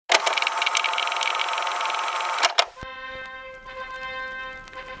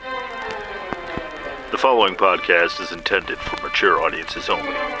The following podcast is intended for mature audiences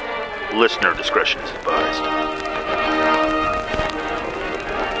only. Listener discretion is advised.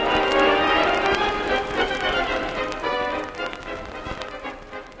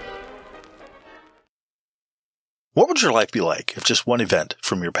 What would your life be like if just one event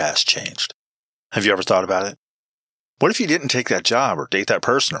from your past changed? Have you ever thought about it? What if you didn't take that job or date that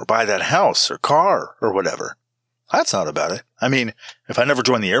person or buy that house or car or whatever? I thought about it. I mean, if I never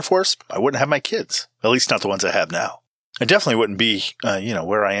joined the Air Force, I wouldn't have my kids. At least not the ones I have now. I definitely wouldn't be,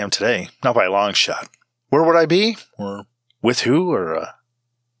 where I am today. Not by a long shot. Where would I be? Or with who? Or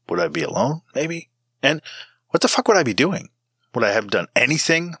would I be alone, maybe? And what the fuck would I be doing? Would I have done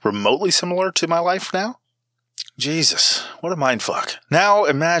anything remotely similar to my life now? Jesus, what a mindfuck. Now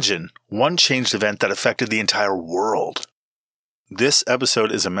imagine one changed event that affected the entire world. This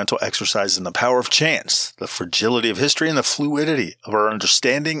episode is a mental exercise in the power of chance, the fragility of history, and the fluidity of our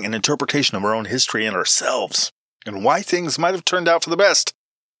understanding and interpretation of our own history and ourselves, and why things might have turned out for the best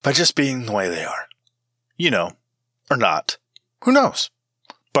by just being the way they are. You know, or not. Who knows?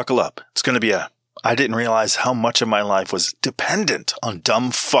 Buckle up. It's going to be I didn't realize how much of my life was dependent on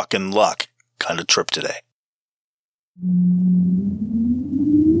dumb fucking luck kind of trip today.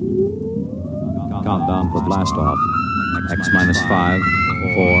 Countdown for blast off. X-5,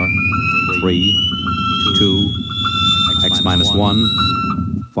 4, 3, 2, X-1,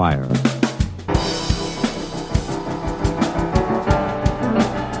 fire.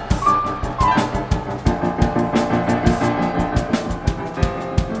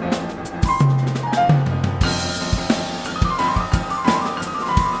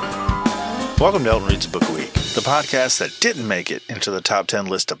 Welcome to Elton Reads a Book a Week, the podcast that didn't make it into the top 10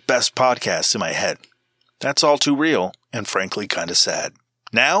 list of best podcasts in my head. That's all too real, and frankly kind of sad.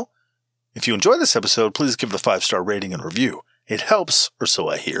 Now, if you enjoy this episode, please give it a 5-star rating and review. It helps, or so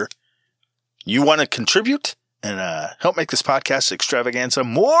I hear. You want to contribute and help make this podcast extravaganza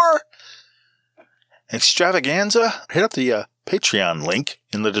more extravaganza? Hit up the Patreon link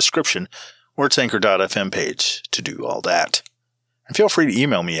in the description or its anchor.fm page to do all that. And feel free to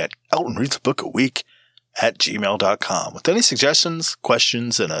email me at eltonreadsabookaweek@gmail.com with any suggestions,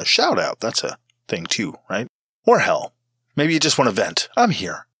 questions, and a shout out. That's a thing too, right? Or hell, maybe you just want to vent. I'm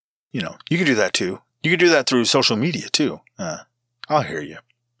here. You can do that too. You can do that through social media too. I'll hear you.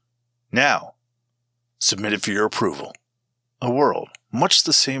 Now, submit it for your approval. A world much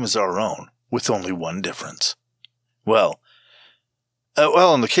the same as our own, with only one difference. Well,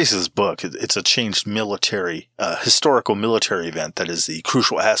 in the case of this book, it's a changed historical military event that is the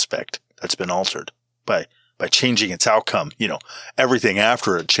crucial aspect that's been altered by changing its outcome. Everything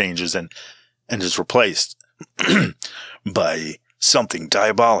after it changes and is replaced by something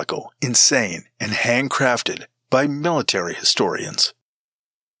diabolical, insane, and handcrafted by military historians.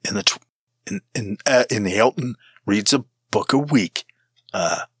 In the Elton Reads a Book a Week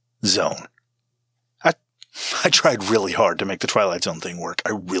zone. I tried really hard to make the Twilight Zone thing work.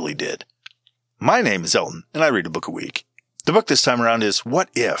 I really did. My name is Elton, and I read a book a week. The book this time around is What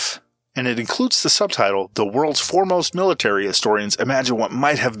If? And it includes the subtitle, The World's Foremost Military Historians Imagine What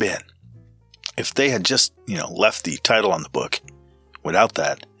Might Have Been. If they had just, left the title on the book, without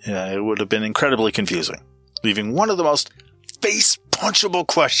that, it would have been incredibly confusing, leaving one of the most face-punchable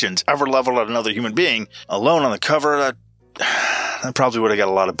questions ever leveled at another human being alone on the cover. That probably would have got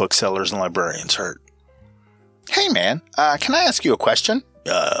a lot of booksellers and librarians hurt. Hey man, can I ask you a question?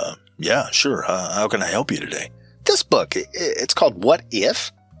 Yeah, sure. How can I help you today? This book, it's called What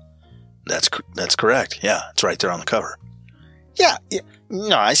If? That's correct. Yeah, it's right there on the cover. Yeah,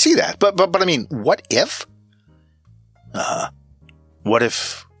 no, I see that. But I mean, what if? What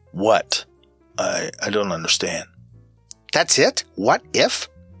if what? I don't understand. That's it? What if?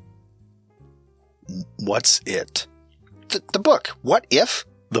 What's it? The book. What if?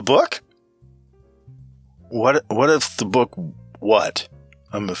 The book? What if the book what?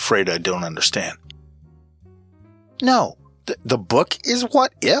 I'm afraid I don't understand. No, the book is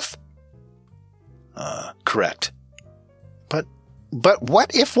What If? Correct. But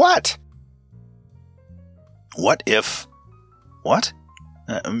what if what? What if what?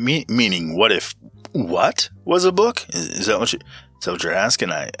 Meaning what if what was a book? Is that what you're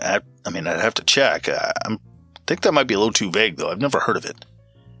asking? I'd have to check. I think that might be a little too vague though. I've never heard of it.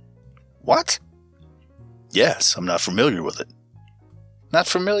 What? Yes, I'm not familiar with it. Not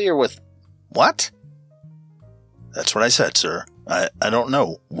familiar with what? That's what I said, sir. I don't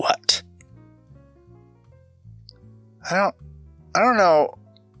know what. I don't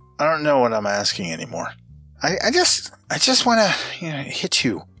know what I'm asking anymore. I just want to hit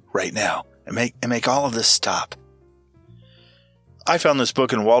you right now and make all of this stop. I found this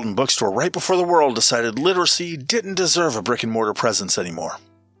book in a Walden bookstore right before the world decided literacy didn't deserve a brick-and-mortar presence anymore.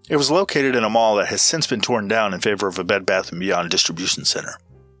 It was located in a mall that has since been torn down in favor of a Bed Bath & Beyond distribution center.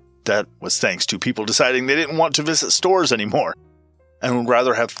 That was thanks to people deciding they didn't want to visit stores anymore and would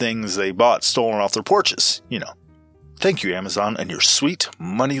rather have things they bought stolen off their porches, Thank you, Amazon, and your sweet,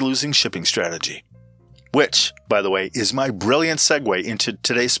 money-losing shipping strategy. Which, by the way, is my brilliant segue into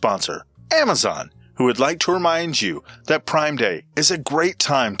today's sponsor, Amazon, who would like to remind you that Prime Day is a great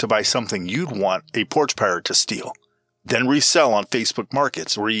time to buy something you'd want a porch pirate to steal, then resell on Facebook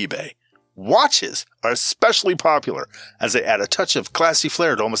Markets or eBay. Watches are especially popular as they add a touch of classy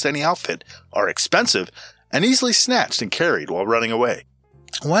flair to almost any outfit, are expensive, and easily snatched and carried while running away.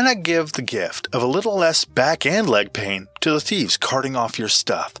 Why not give the gift of a little less back and leg pain to the thieves carting off your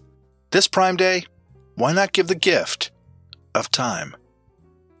stuff? This Prime Day, why not give the gift of time?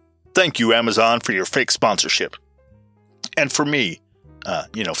 Thank you, Amazon, for your fake sponsorship. And for me,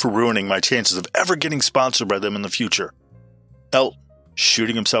 for ruining my chances of ever getting sponsored by them in the future. Elt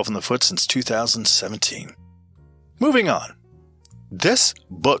shooting himself in the foot since 2017. Moving on. This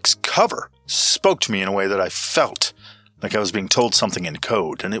book's cover spoke to me in a way that I felt like I was being told something in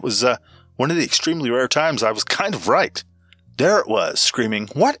code, and it was one of the extremely rare times I was kind of right. There it was, screaming,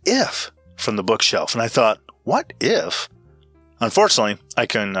 "What if?" from the bookshelf, and I thought, what if? Unfortunately, I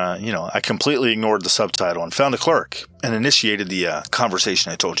completely ignored the subtitle and found a clerk and initiated the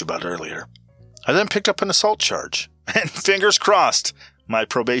conversation I told you about earlier. I then picked up an assault charge, and fingers crossed, my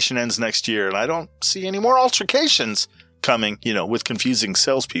probation ends next year, and I don't see any more altercations coming, with confusing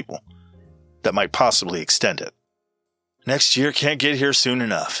salespeople that might possibly extend it. Next year can't get here soon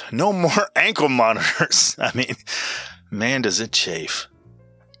enough. No more ankle monitors. I mean, man, does it chafe.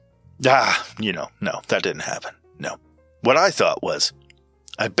 No, that didn't happen. No. What I thought was,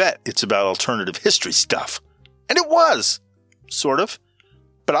 I bet it's about alternative history stuff. And it was. Sort of.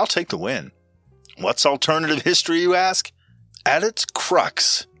 But I'll take the win. What's alternative history, you ask? At its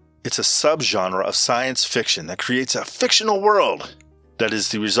crux, it's a subgenre of science fiction that creates a fictional world that is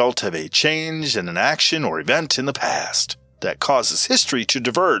the result of a change in an action or event in the past that causes history to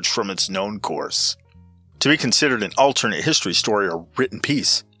diverge from its known course. To be considered an alternate history story or written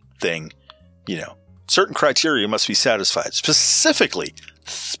piece thing, certain criteria must be satisfied. Specifically,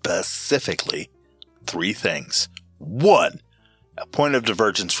 3 things. 1, a point of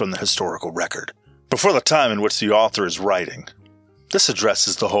divergence from the historical record, before the time in which the author is writing. This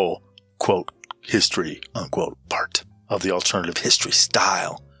addresses the whole, quote, history, unquote, part of the alternative history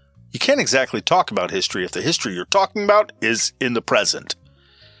style. You can't exactly talk about history if the history you're talking about is in the present.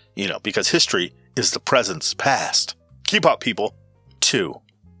 Because history is the present's past. Keep up, people. 2,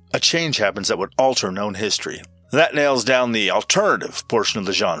 a change happens that would alter known history. That nails down the alternative portion of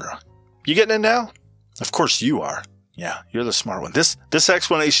the genre. You getting it now? Of course you are. Yeah, you're the smart one. This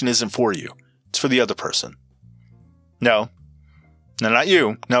explanation isn't for you. It's for the other person. No, not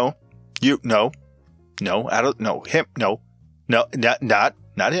you. No, you. No, him. No,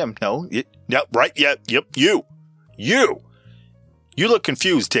 not him. No, right. Yeah, yep. You. You look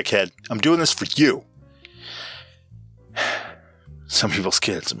confused, dickhead. I'm doing this for you. Some people's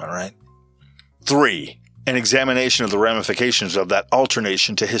kids, am I right? 3, an examination of the ramifications of that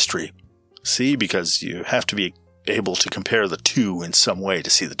alternation to history. See, because you have to be able to compare the two in some way to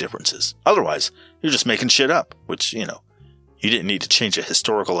see the differences. Otherwise, you're just making shit up, which, you didn't need to change a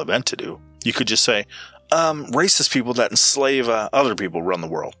historical event to do. You could just say, racist people that enslave other people run the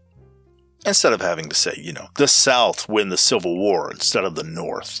world. Instead of having to say, the South win the Civil War instead of the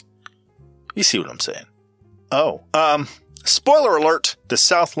North. You see what I'm saying? Oh, spoiler alert, the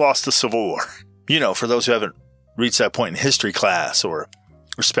South lost the Civil War. For those who haven't reached that point in history class or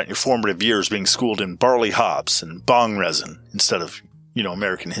spent your formative years being schooled in barley hops and bong resin instead of,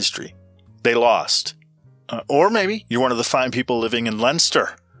 American history. They lost. Or maybe you're one of the fine people living in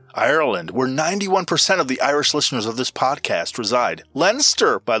Leinster, Ireland, where 91% of the Irish listeners of this podcast reside.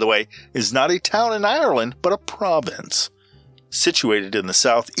 Leinster, by the way, is not a town in Ireland, but a province situated in the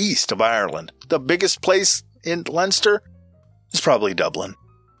southeast of Ireland. The biggest place in Leinster is probably Dublin.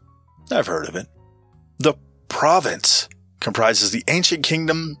 I've heard of it. The province comprises the ancient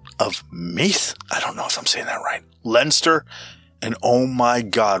kingdom of Meath. I don't know if I'm saying that right. Leinster, and oh my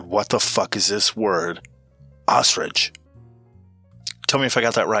god, what the fuck is this word? Osrich. Tell me if I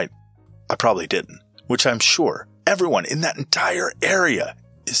got that right. I probably didn't. Which I'm sure everyone in that entire area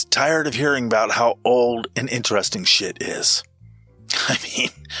is tired of hearing about how old and interesting shit is. I mean,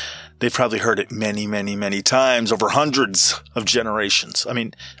 they've probably heard it many, many, many times over hundreds of generations. I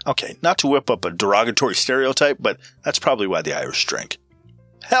mean, okay, not to whip up a derogatory stereotype, but that's probably why the Irish drink.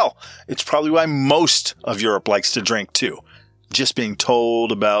 Hell, it's probably why most of Europe likes to drink too. just being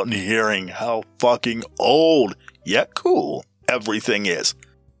told about and hearing how fucking old, yet cool, everything is.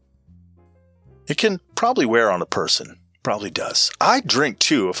 It can probably wear on a person. Probably does. I'd drink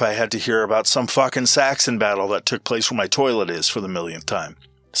too if I had to hear about some fucking Saxon battle that took place where my toilet is for the millionth time.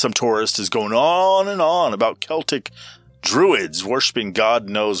 Some tourist is going on and on about Celtic druids worshipping God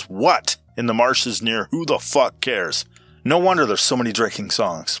knows what in the marshes near who the fuck cares. No wonder there's so many drinking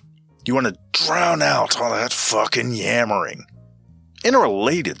songs. You want to drown out all that fucking yammering. In a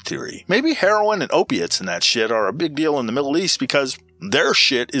related theory, maybe heroin and opiates and that shit are a big deal in the Middle East because their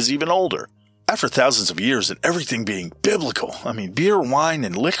shit is even older. After thousands of years and everything being biblical, beer, wine,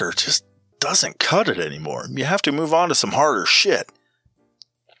 and liquor just doesn't cut it anymore. You have to move on to some harder shit.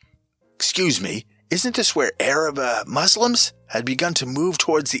 Excuse me, isn't this where Arab Muslims had begun to move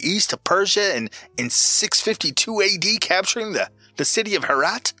towards the east of Persia in 652 AD, capturing the city of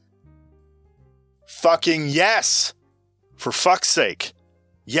Herat? Fucking yes! For fuck's sake.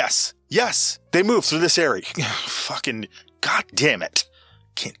 Yes, they moved through this area. Fucking goddamn it.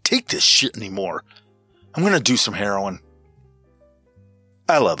 Can't take this shit anymore. I'm gonna do some heroin.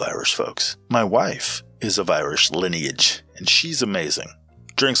 I love Irish folks. My wife is of Irish lineage, and she's amazing.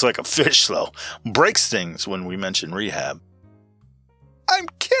 Drinks like a fish, though. Breaks things when we mention rehab. I'm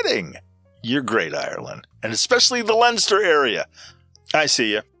kidding! You're great, Ireland, and especially the Leinster area. I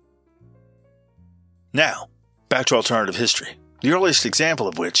see ya. Now, back to alternative history, the earliest example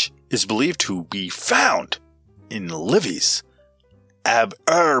of which is believed to be found in Livy's Ab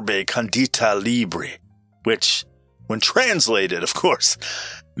Urbe Condita Libri, which, when translated, of course,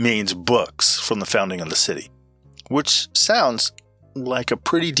 means books from the founding of the city, which sounds like a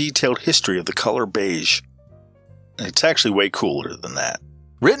pretty detailed history of the color beige. It's actually way cooler than that.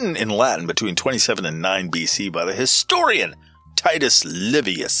 Written in Latin between 27 and 9 BC by the historian Titus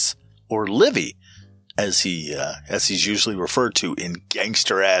Livius, or Livy, as he's usually referred to in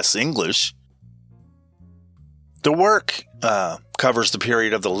gangster-ass English. The work covers the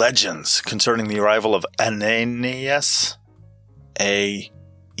period of the legends concerning the arrival of Aeneas, A-E-N-E-A-S,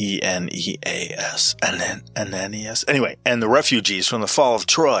 Aeneas, anyway, and the refugees from the fall of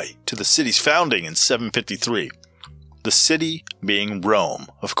Troy to the city's founding in 753. The city being Rome,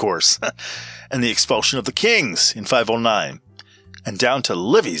 of course, and the expulsion of the kings in 509, and down to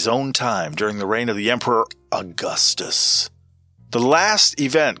Livy's own time during the reign of the Emperor Augustus. The last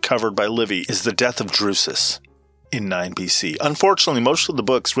event covered by Livy is the death of Drusus in 9 BC. Unfortunately, most of the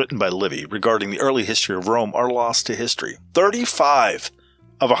books written by Livy regarding the early history of Rome are lost to history. 35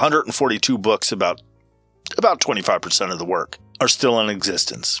 of 142 books, about 25% of the work, are still in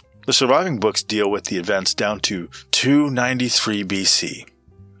existence. The surviving books deal with the events down to 293 BC.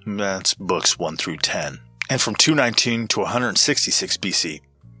 That's books 1 through 10. And from 219 to 166 BC,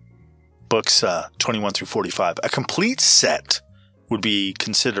 books 21 through 45. A complete set would be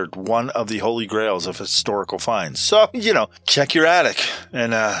considered one of the holy grails of historical finds. So, check your attic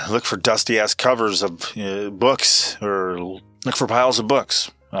and look for dusty-ass covers of books, or look for piles of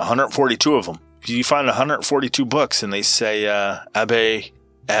books. 142 of them. If you find 142 books and they say Ab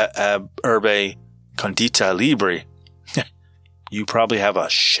Urbe Condita Libri, you probably have a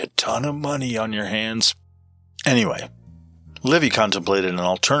shit ton of money on your hands. Anyway, Livy contemplated an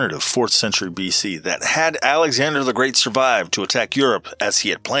alternative 4th century BC that had Alexander the Great survive to attack Europe as he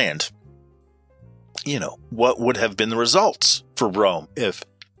had planned. What would have been the results for Rome if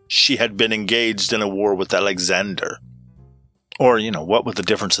she had been engaged in a war with Alexander? Or, what would the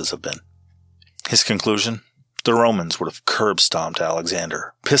differences have been? His conclusion? The Romans would have curb-stomped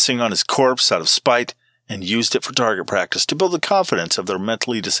Alexander, pissing on his corpse out of spite, and used it for target practice to build the confidence of their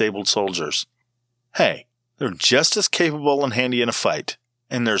mentally disabled soldiers. Hey, they're just as capable and handy in a fight,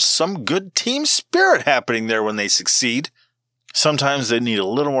 and there's some good team spirit happening there when they succeed. Sometimes they need a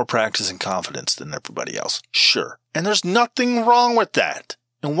little more practice and confidence than everybody else, sure, and there's nothing wrong with that.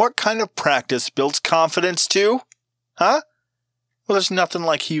 And what kind of practice builds confidence too? Huh? Well, there's nothing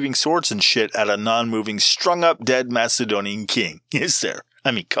like heaving swords and shit at a non-moving, strung-up dead Macedonian king, is there?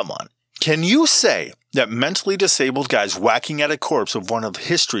 Come on. Can you say that mentally disabled guys whacking at a corpse of one of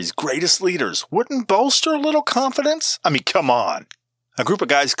history's greatest leaders wouldn't bolster a little confidence? Come on. A group of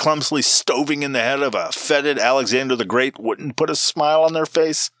guys clumsily stoving in the head of a feted Alexander the Great wouldn't put a smile on their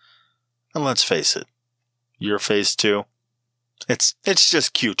face? And let's face it, your face too. It's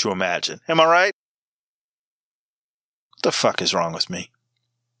just cute to imagine. Am I right? What the fuck is wrong with me?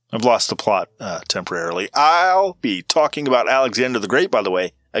 I've lost the plot temporarily. I'll be talking about Alexander the Great, by the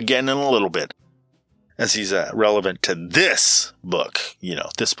way, again in a little bit, as he's relevant to this book,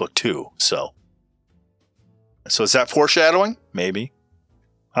 this book too. So is that foreshadowing? Maybe.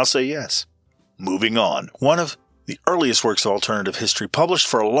 I'll say yes. Moving on. One of The earliest works of alternative history published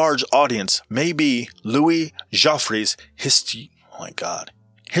for a large audience may be Louis Joffre's Histoire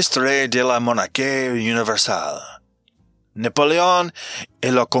de la Monarchie Universelle, Napoleon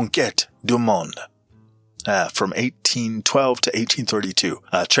et la Conquête du Monde, from 1812 to 1832.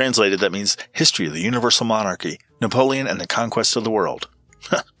 Translated, that means History of the Universal Monarchy, Napoleon and the Conquest of the World.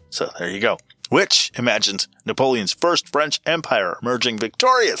 So there you go. Which imagines Napoleon's first French Empire emerging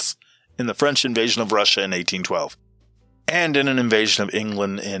victorious in the French invasion of Russia in 1812, and in an invasion of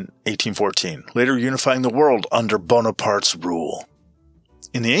England in 1814, later unifying the world under Bonaparte's rule.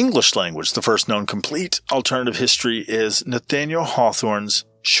 In the English language, the first known complete alternative history is Nathaniel Hawthorne's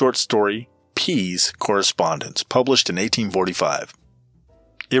short story, Pea's Correspondence, published in 1845.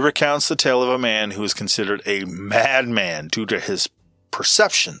 It recounts the tale of a man who is considered a madman due to his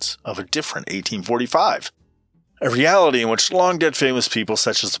perceptions of a different 1845. A reality in which long-dead famous people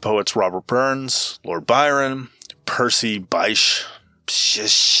such as the poets Robert Burns, Lord Byron, Percy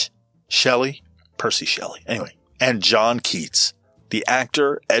Shelley, and John Keats, the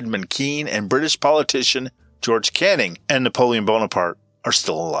actor Edmund Kean, and British politician George Canning and Napoleon Bonaparte are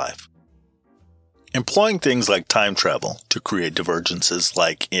still alive. Employing things like time travel to create divergences,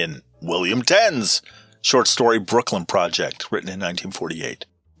 like in William Tenn's short story Brooklyn Project, written in 1948.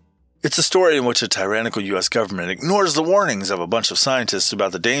 It's a story in which a tyrannical U.S. government ignores the warnings of a bunch of scientists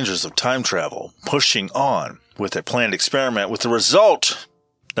about the dangers of time travel, pushing on with a planned experiment with the result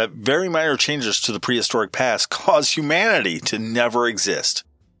that very minor changes to the prehistoric past cause humanity to never exist.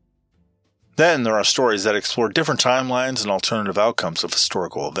 Then there are stories that explore different timelines and alternative outcomes of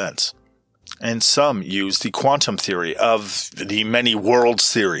historical events. And some use the quantum theory of the many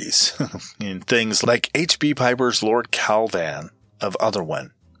worlds theories in things like H.B. Piper's Lord Calvan of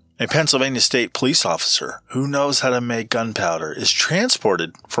Otherwhen. A Pennsylvania state police officer who knows how to make gunpowder is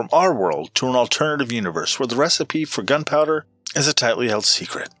transported from our world to an alternative universe where the recipe for gunpowder is a tightly held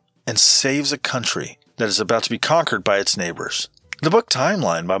secret and saves a country that is about to be conquered by its neighbors. The book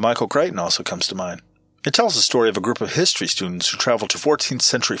Timeline by Michael Crichton also comes to mind. It tells the story of a group of history students who travel to 14th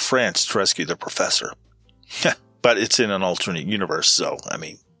century France to rescue their professor. But it's in an alternate universe, so,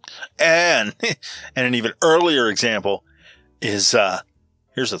 And an even earlier example is,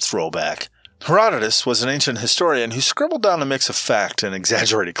 here's a throwback. Herodotus was an ancient historian who scribbled down a mix of fact and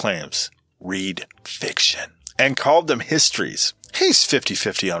exaggerated claims. Read fiction. And called them histories. He's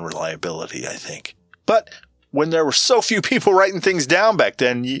 50-50 on reliability, I think. But when there were so few people writing things down back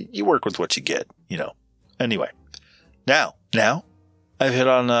then, you work with what you get, Anyway, now I've hit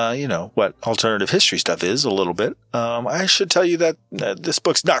on, what alternative history stuff is a little bit. I should tell you that this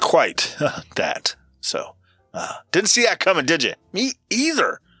book's not quite that. So, didn't see that coming, did you? Me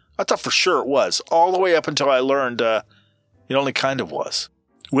either. I thought for sure it was, all the way up until I learned it only kind of was.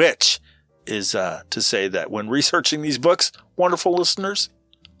 Which is to say that when researching these books, wonderful listeners,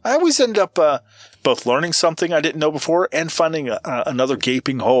 I always end up both learning something I didn't know before and finding another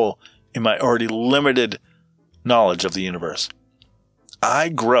gaping hole in my already limited knowledge of the universe. I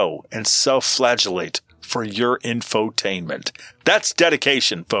grow and self-flagellate for your infotainment. That's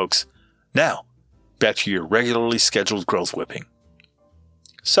dedication, folks. Now, back to your regularly scheduled growth whipping.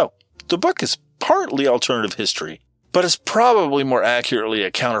 So, the book is partly alternative history, but is probably more accurately a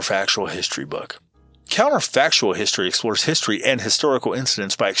counterfactual history book. Counterfactual history explores history and historical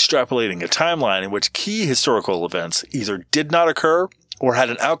incidents by extrapolating a timeline in which key historical events either did not occur or had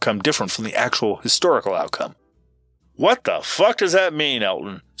an outcome different from the actual historical outcome. What the fuck does that mean,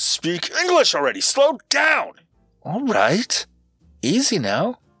 Elton? Speak English already! Slow down! All right. Easy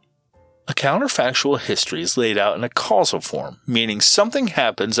now. A counterfactual history is laid out in a causal form, meaning something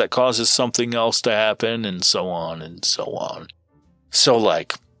happens that causes something else to happen, and so on and so on. So,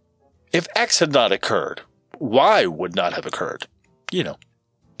 like, if X had not occurred, Y would not have occurred.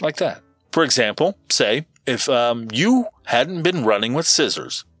 Like that. For example, say, if you hadn't been running with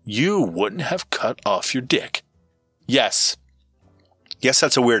scissors, you wouldn't have cut off your dick. Yes. Yes,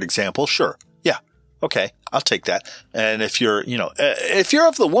 that's a weird example. Sure. Yeah. Okay. I'll take that. And if you're, if you're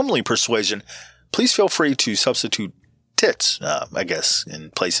of the womanly persuasion, please feel free to substitute tits, I guess,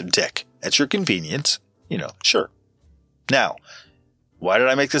 in place of dick. At your convenience. Sure. Now, why did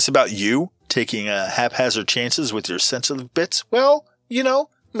I make this about you taking haphazard chances with your sensitive bits? Well,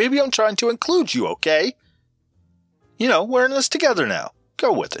 maybe I'm trying to include you, okay? We're in this together now.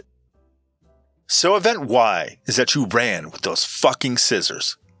 Go with it. So event Y is that you ran with those fucking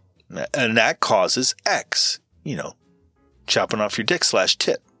scissors. And that causes X, chopping off your dick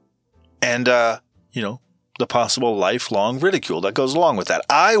 /tit. And, the possible lifelong ridicule that goes along with that.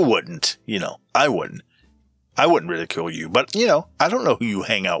 I wouldn't ridicule you, but, I don't know who you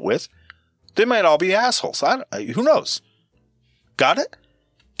hang out with. They might all be assholes. Who knows? Got it?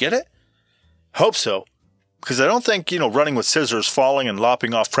 Get it? Hope so. Because I don't think, running with scissors, falling and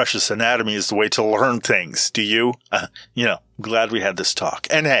lopping off precious anatomy is the way to learn things. Do you? Glad we had this talk.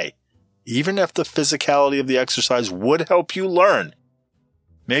 And hey, even if the physicality of the exercise would help you learn,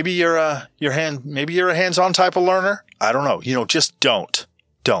 maybe you're a hands-on type of learner. I don't know. Just don't.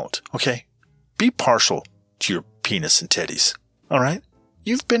 Don't. Okay? Be partial to your penis and titties. All right?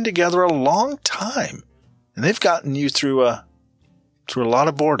 You've been together a long time, and they've gotten you through a lot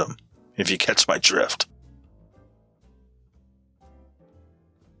of boredom, if you catch my drift.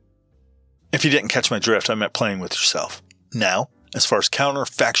 If you didn't catch my drift, I meant playing with yourself. Now, as far as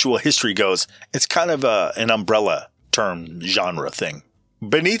counterfactual history goes, it's kind of an umbrella term genre thing.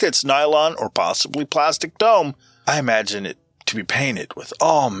 Beneath its nylon or possibly plastic dome, I imagine it to be painted with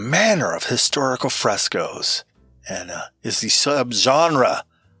all manner of historical frescoes, and is the subgenre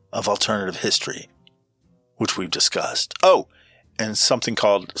of alternative history, which we've discussed. Oh, and something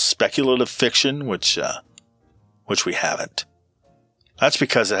called speculative fiction, which we haven't. That's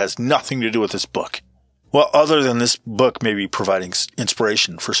because it has nothing to do with this book. Well, other than this book maybe providing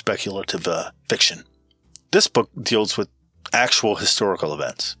inspiration for speculative fiction. This book deals with actual historical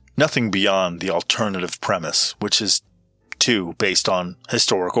events. Nothing beyond the alternative premise, which is, too, based on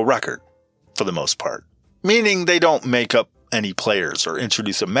historical record, for the most part. Meaning they don't make up any players or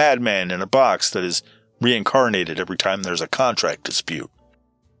introduce a madman in a box that is reincarnated every time there's a contract dispute.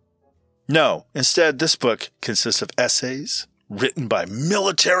 No, instead, this book consists of essays written by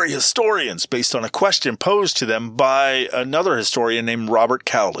military historians based on a question posed to them by another historian named Robert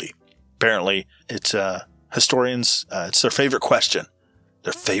Cowley. Apparently, it's historians, it's their favorite question.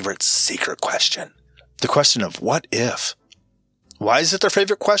 Their favorite secret question. The question of what if. Why is it their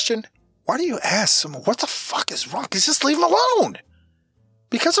favorite question? Why do you ask someone, what the fuck is wrong? Just leave them alone.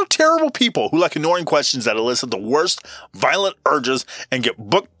 Because they're terrible people who like annoying questions that elicit the worst violent urges and get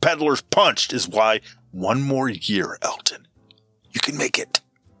book peddlers punched is why one more year, Elton. You can make it.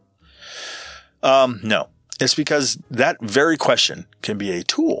 No. It's because that very question can be a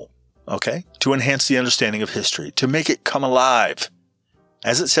tool, okay, to enhance the understanding of history, to make it come alive.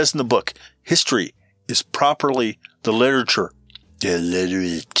 As it says in the book, history is properly the literature.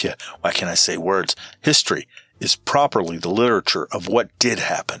 Why can't I say words? History is properly the literature of what did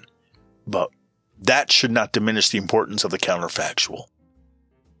happen. But that should not diminish the importance of the counterfactual.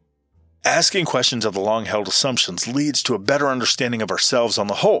 Asking questions of the long-held assumptions leads to a better understanding of ourselves on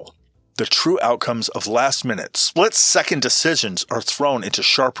the whole. The true outcomes of last-minute, split-second decisions are thrown into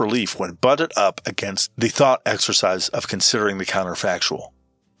sharp relief when butted up against the thought exercise of considering the counterfactual.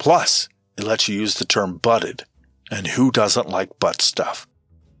 Plus, it lets you use the term butted, and who doesn't like butt stuff?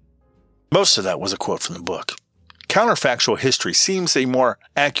 Most of that was a quote from the book. Counterfactual history seems a more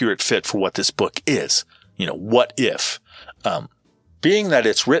accurate fit for what this book is. What if? Being that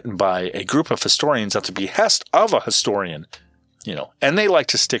it's written by a group of historians at the behest of a historian, and they like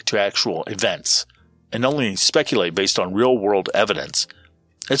to stick to actual events and only speculate based on real-world evidence,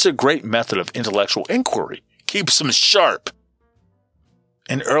 it's a great method of intellectual inquiry. Keeps them sharp.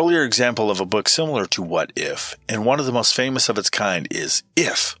 An earlier example of a book similar to What If, and one of the most famous of its kind, is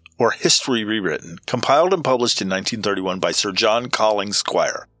If, or History Rewritten, compiled and published in 1931 by Sir John Collings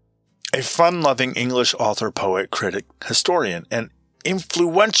Squire, a fun-loving English author, poet, critic, historian, and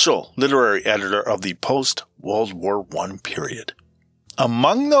influential literary editor of the post-World War I period.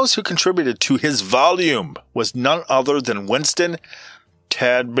 Among those who contributed to his volume was none other than Winston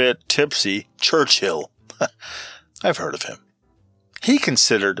Tadbit Tipsy Churchill. I've heard of him. He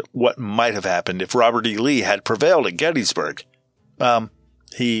considered what might have happened if Robert E. Lee had prevailed at Gettysburg.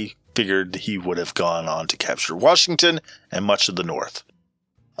 He figured he would have gone on to capture Washington and much of the North.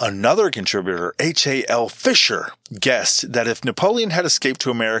 Another contributor, H.A.L. Fisher, guessed that if Napoleon had escaped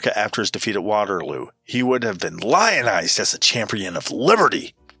to America after his defeat at Waterloo, he would have been lionized as a champion of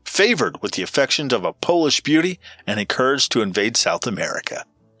liberty, favored with the affections of a Polish beauty, and encouraged to invade South America.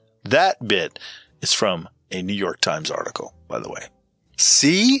 That bit is from a New York Times article, by the way.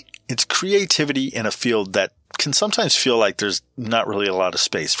 See? It's creativity in a field that can sometimes feel like there's not really a lot of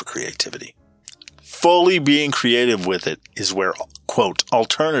space for creativity. Fully being creative with it is where, quote,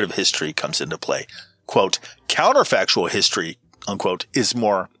 alternative history comes into play. Quote, counterfactual history, unquote, is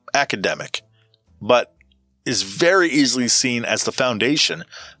more academic, but is very easily seen as the foundation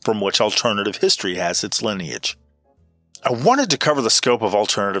from which alternative history has its lineage. I wanted to cover the scope of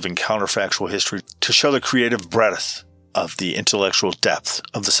alternative and counterfactual history to show the creative breadth of the intellectual depth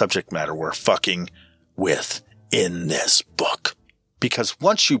of the subject matter we're fucking with in this book. Because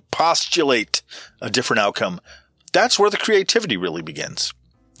once you postulate a different outcome, that's where the creativity really begins.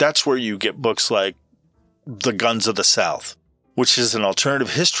 That's where you get books like The Guns of the South, which is an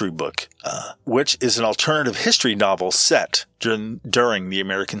alternative history book, which is an alternative history novel set during the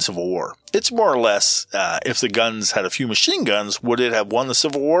American Civil War. It's more or less, if the guns had a few machine guns, would it have won the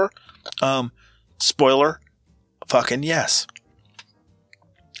Civil War? Spoiler, fucking yes.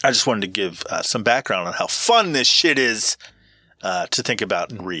 I just wanted to give some background on how fun this shit is to think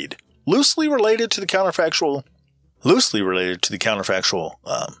about and read. Loosely related to the counterfactual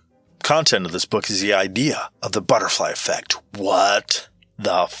content of this book is the idea of the butterfly effect. What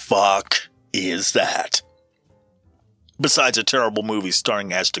the fuck is that? Besides a terrible movie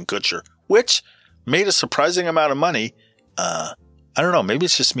starring Ashton Kutcher, which made a surprising amount of money. I don't know, maybe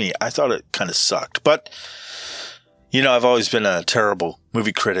it's just me. I thought it kind of sucked. But, I've always been a terrible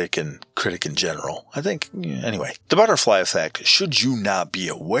movie critic and critic in general. I think, anyway. The butterfly effect, should you not be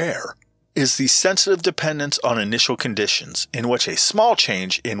aware, is the sensitive dependence on initial conditions in which a small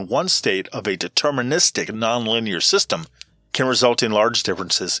change in one state of a deterministic nonlinear system can result in large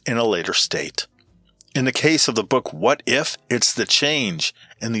differences in a later state. In the case of the book What If, it's the change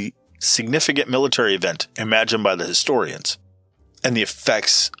in the significant military event imagined by the historians and the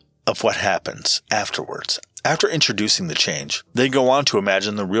effects of what happens afterwards. After introducing the change, they go on to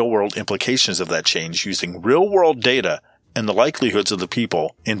imagine the real-world implications of that change using real-world data and the likelihoods of the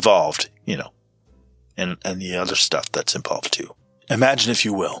people involved, and the other stuff that's involved too. Imagine, if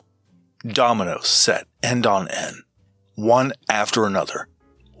you will, dominoes set end on end, one after another,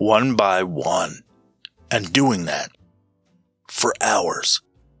 one by one, and doing that for hours.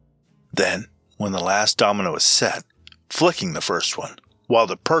 Then, when the last domino is set, flicking the first one, while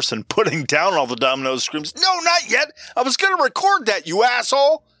the person putting down all the dominoes screams, "No, not yet! I was going to record that, you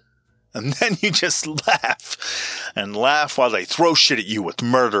asshole!" And then you just laugh, and laugh while they throw shit at you with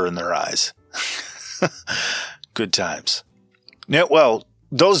murder in their eyes. Good times. Now, well,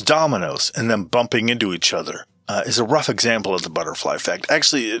 those dominoes and them bumping into each other is a rough example of the butterfly effect.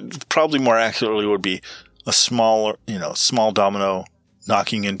 Actually, it probably more accurately would be a small domino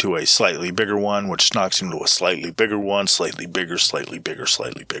knocking into a slightly bigger one, which knocks into a slightly bigger one, slightly bigger, slightly bigger,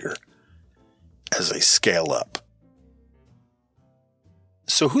 slightly bigger, as they scale up.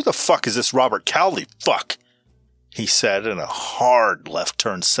 "So who the fuck is this Robert Cowley fuck?" he said in a hard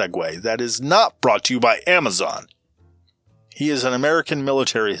left-turn segue that is not brought to you by Amazon. He is an American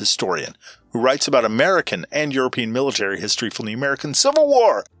military historian who writes about American and European military history from the American Civil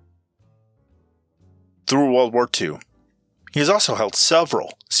War through World War II. He has also held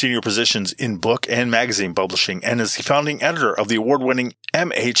several senior positions in book and magazine publishing and is the founding editor of the award-winning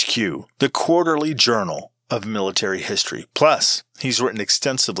MHQ, the quarterly journal of military history. Plus, he's written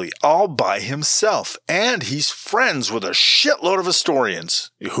extensively all by himself, and he's friends with a shitload of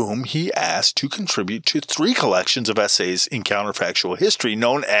historians, whom he asked to contribute to 3 collections of essays in counterfactual history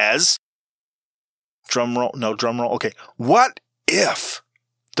known as... drumroll, okay. What If?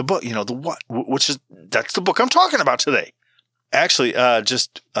 The book, that's the book I'm talking about today. Actually, I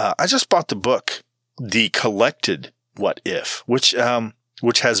just bought the book, The Collected What If, which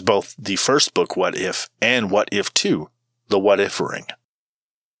has both the first book, What If, and What If 2, The What If Ring.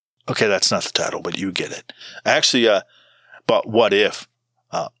 Okay, that's not the title, but you get it. I actually bought What If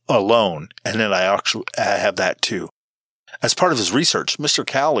alone, and then I have that too. As part of his research, Mr.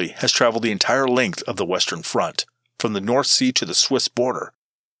 Cowley has traveled the entire length of the Western Front, from the North Sea to the Swiss border.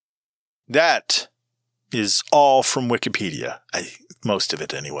 That is all from Wikipedia. Most of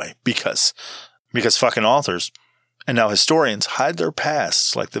it anyway, because fucking authors and now historians hide their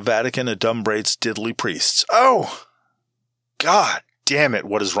pasts like the Vatican adumbrates diddly priests. Oh, God damn it!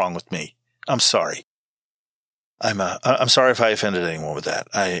 What is wrong with me? I'm sorry. I'm sorry if I offended anyone with that.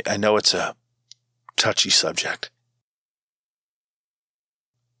 I know it's a touchy subject.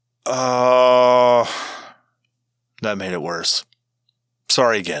 Oh, that made it worse.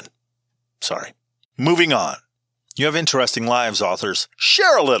 Sorry again. Sorry. Moving on. You have interesting lives, authors.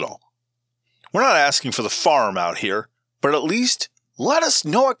 Share a little. We're not asking for the farm out here, but at least let us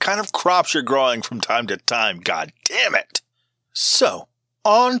know what kind of crops you're growing from time to time. God damn it. So,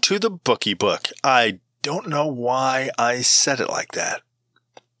 on to the bookie book. I don't know why I said it like that.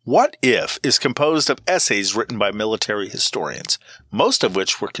 What If is composed of essays written by military historians, most of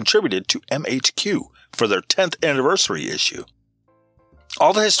which were contributed to MHQ for their 10th anniversary issue.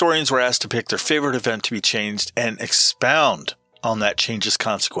 All the historians were asked to pick their favorite event to be changed and expound on that change's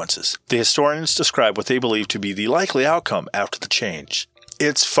consequences. The historians describe what they believe to be the likely outcome after the change.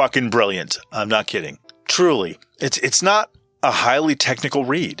 It's fucking brilliant. I'm not kidding. Truly, it's not a highly technical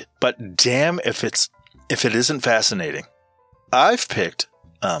read, but damn if it isn't fascinating. I've picked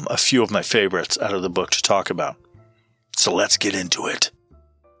a few of my favorites out of the book to talk about. So let's get into it.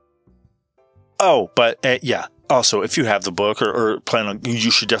 Oh, but yeah. Also, if you have the book or plan on,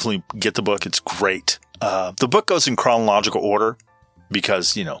 you should definitely get the book. It's great. The book goes in chronological order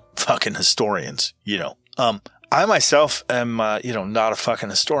because, fucking historians, I myself am, not a fucking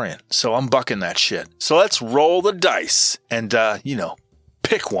historian. So I'm bucking that shit. So let's roll the dice and,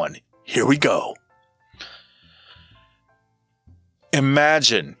 pick one. Here we go.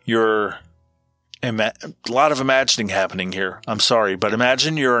 Imagine a lot of imagining happening here. I'm sorry, but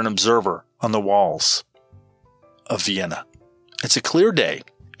imagine you're an observer on the walls of Vienna. It's a clear day,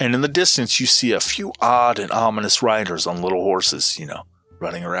 and in the distance you see a few odd and ominous riders on little horses,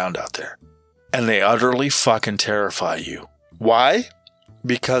 running around out there. And they utterly fucking terrify you. Why?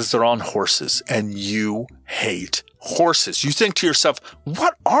 Because they're on horses, and you hate horses. You think to yourself,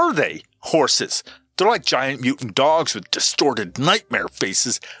 what are they? Horses. They're like giant mutant dogs with distorted nightmare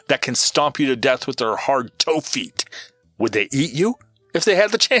faces that can stomp you to death with their hard toe feet. Would they eat you if they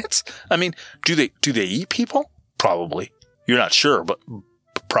had the chance? I mean, do they eat people? Probably. You're not sure, but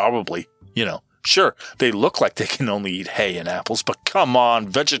probably. Sure, they look like they can only eat hay and apples, but come on,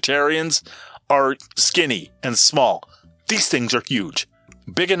 vegetarians are skinny and small. These things are huge.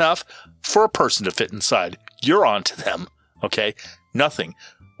 Big enough for a person to fit inside. You're onto them, okay? Nothing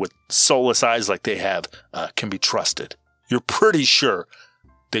with soulless eyes like they have can be trusted. You're pretty sure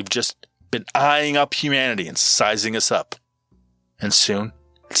they've just been eyeing up humanity and sizing us up. And soon,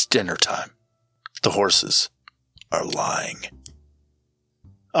 it's dinner time. The horses are lying.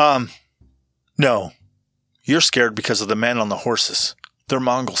 No. You're scared because of the men on the horses. They're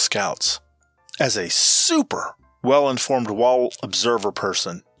Mongol scouts. As a super well-informed wall observer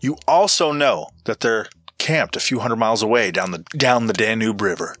person, you also know that they're camped a few hundred miles away down the Danube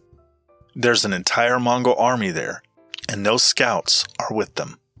River. There's an entire Mongol army there, and those scouts are with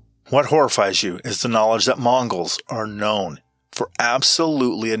them. What horrifies you is the knowledge that Mongols are known for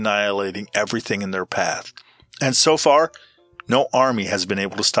absolutely annihilating everything in their path. And so far, no army has been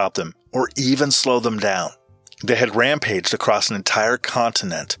able to stop them or even slow them down. They had rampaged across an entire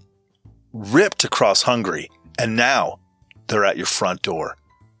continent, ripped across Hungary, and now they're at your front door.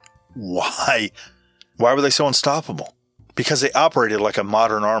 Why? Why were they so unstoppable? Because they operated like a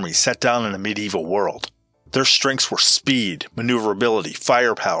modern army set down in a medieval world. Their strengths were speed, maneuverability,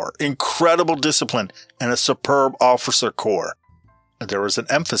 firepower, incredible discipline, and a superb officer corps. There was an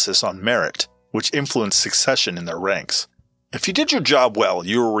emphasis on merit, which influenced succession in their ranks. If you did your job well,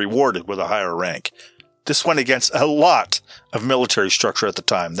 you were rewarded with a higher rank. This went against a lot of military structure at the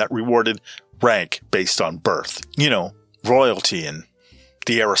time that rewarded rank based on birth. Royalty and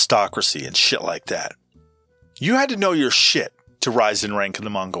the aristocracy and shit like that. You had to know your shit to rise in rank in the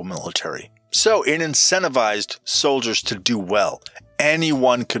Mongol military. So it incentivized soldiers to do well.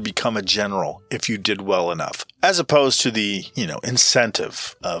 Anyone could become a general if you did well enough, as opposed to the,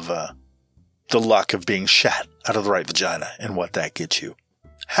 incentive of the luck of being shot out of the right vagina and what that gets you.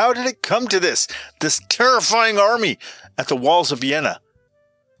 How did it come to this terrifying army at the walls of Vienna?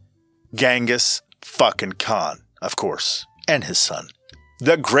 Genghis fucking Khan, of course, and his son.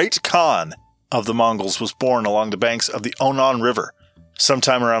 The Great Khan of the Mongols was born along the banks of the Onon River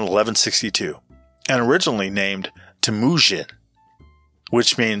sometime around 1162 and originally named Temujin,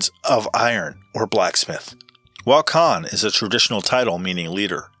 which means of iron or blacksmith, while Khan is a traditional title meaning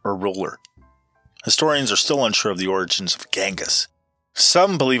leader or ruler. Historians are still unsure of the origins of Genghis.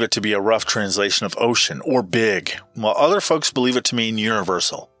 Some believe it to be a rough translation of ocean or big, while other folks believe it to mean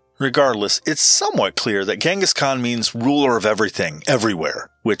universal. Regardless, it's somewhat clear that Genghis Khan means ruler of everything, everywhere,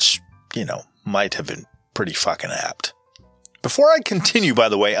 which, might have been pretty fucking apt. Before I continue, by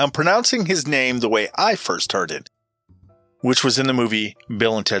the way, I'm pronouncing his name the way I first heard it, which was in the movie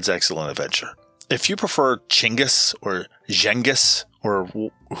Bill and Ted's Excellent Adventure. If you prefer Chinggis or Genghis or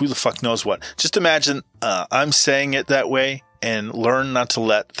who the fuck knows what, just imagine I'm saying it that way and learn not to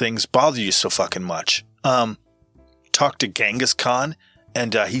let things bother you so fucking much. Talk to Genghis Khan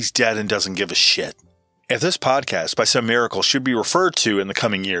and he's dead and doesn't give a shit. If this podcast, by some miracle, should be referred to in the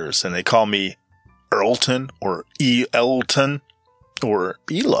coming years and they call me Earlton or Elton or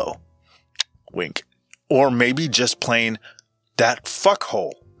Elo, wink, or maybe just plain that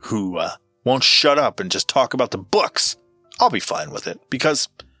fuckhole who won't shut up and just talk about the books, I'll be fine with it because,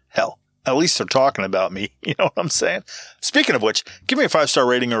 hell, at least they're talking about me. You know what I'm saying? Speaking of which, give me a 5-star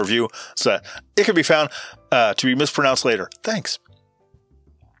rating or review so that it can be found to be mispronounced later. Thanks.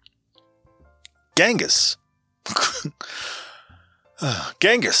 Genghis.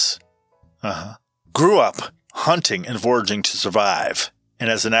 Genghis grew up hunting and foraging to survive. And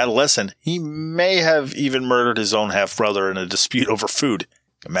as an adolescent, he may have even murdered his own half-brother in a dispute over food.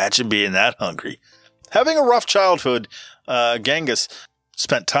 Imagine being that hungry. Having a rough childhood, Genghis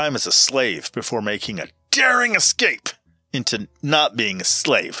spent time as a slave before making a daring escape into not being a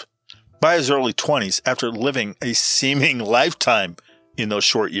slave. By his early 20s, after living a seeming lifetime in those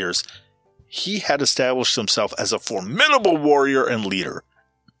short years, he had established himself as a formidable warrior and leader.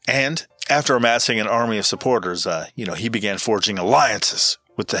 And after amassing an army of supporters, he began forging alliances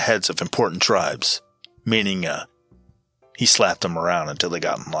with the heads of important tribes, meaning he slapped them around until they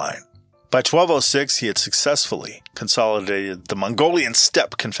got in line. By 1206, he had successfully consolidated the Mongolian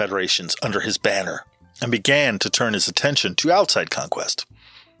steppe confederations under his banner and began to turn his attention to outside conquest.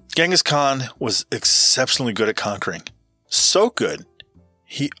 Genghis Khan was exceptionally good at conquering. So good,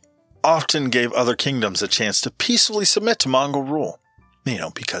 he often gave other kingdoms a chance to peacefully submit to Mongol rule,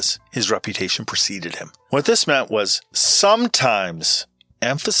 because his reputation preceded him. What this meant was sometimes,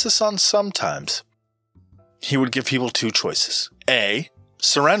 emphasis on sometimes, he would give people two choices. A,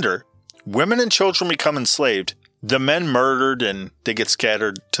 surrender. Women and children become enslaved. The men murdered and they get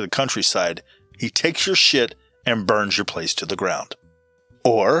scattered to the countryside. He takes your shit and burns your place to the ground.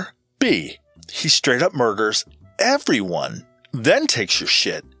 Or B, he straight up murders everyone, then takes your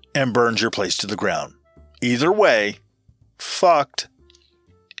shit and burns your place to the ground. Either way, fucked.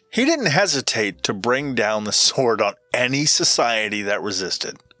 He didn't hesitate to bring down the sword on any society that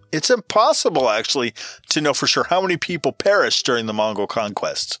resisted. It's impossible, actually, to know for sure how many people perished during the Mongol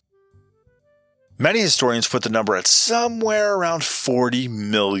conquests. Many historians put the number at somewhere around 40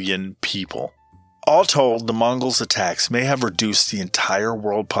 million people. All told, the Mongols' attacks may have reduced the entire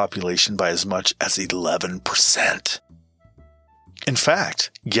world population by as much as 11%. In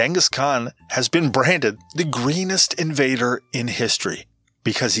fact, Genghis Khan has been branded the greenest invader in history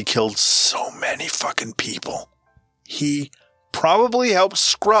because he killed so many fucking people. He probably helped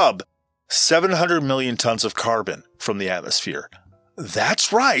scrub 700 million tons of carbon from the atmosphere.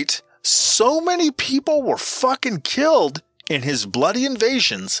 That's right. So many people were fucking killed in his bloody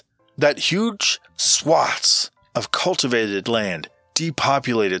invasions that huge swaths of cultivated land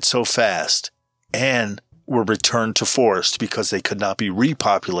depopulated so fast and were returned to forest because they could not be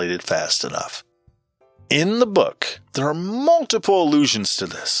repopulated fast enough. In the book, there are multiple allusions to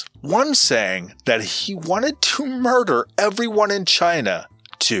this. One saying that he wanted to murder everyone in China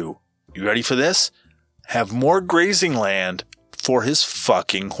to, you ready for this? Have more grazing land for his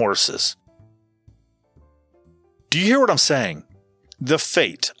fucking horses. Do you hear what I'm saying? The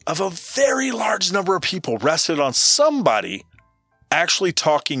fate of a very large number of people rested on somebody actually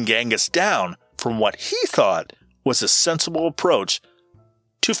talking Genghis down from what he thought was a sensible approach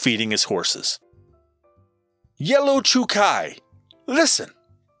to feeding his horses. Yellow Chukai, listen,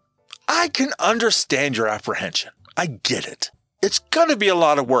 I can understand your apprehension. I get it. It's gonna be a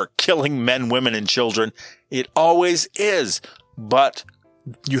lot of work killing men, women, and children. It always is. But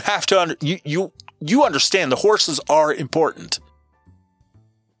you have to you understand the horses are important.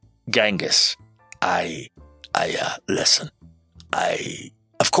 Genghis, listen.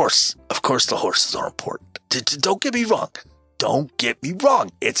 Of course the horses are important. Don't get me wrong. Don't get me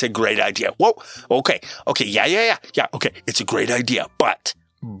wrong. It's a great idea. Whoa. Okay. Yeah. Okay. It's a great idea. But,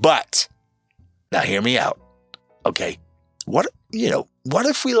 now hear me out. Okay. What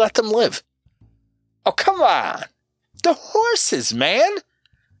if we let them live? Oh, come on. The horses, man.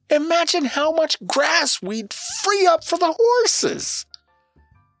 Imagine how much grass we'd free up for the horses.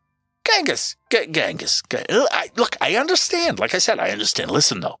 Genghis. Look, I understand. Like I said, I understand.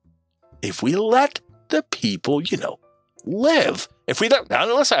 Listen, though. If we let the people, live. If we let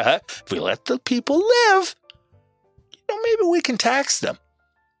the people live, maybe we can tax them.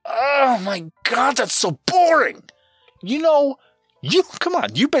 Oh my God, that's so boring. Come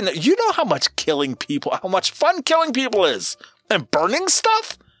on, you've been there. You know how much fun killing people is. And burning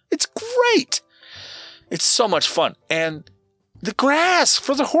stuff? It's great. It's so much fun. And the grass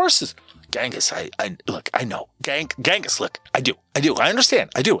for the horses. Genghis, I know. Genghis, look, I do. I understand.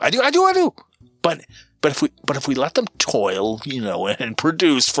 I do. But if we let them toil, and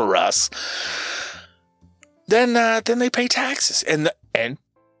produce for us, then they pay taxes. And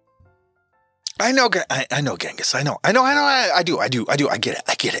I know, Genghis. I know. I do. I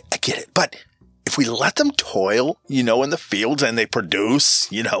get it. But if we let them toil, in the fields and they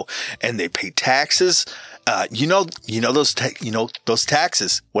produce, and they pay taxes, those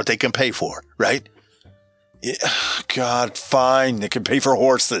taxes, what they can pay for, right? God, fine. They can pay for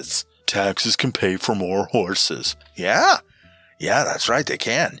horses. Taxes can pay for more horses. Yeah, that's right. They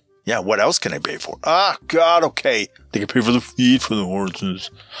can. Yeah, what else can they pay for? God, okay. They can pay for the feed for the horses.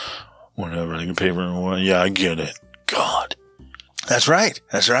 Whatever, they can pay for more. Yeah, I get it. God. That's right.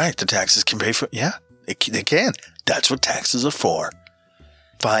 The taxes can pay for, yeah, they can. That's what taxes are for.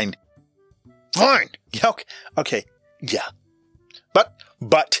 Fine. Yeah, okay. Yeah. But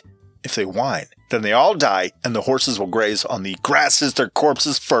But if they whine, then they all die, and the horses will graze on the grasses their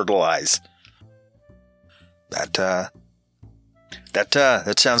corpses fertilize. That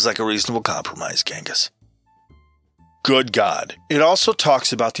sounds like a reasonable compromise, Genghis. Good God. It also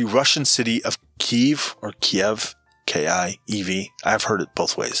talks about the Russian city of Kiev, or Kiev, K-I-E-V. I've heard it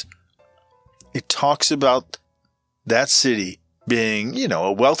both ways. It talks about that city being,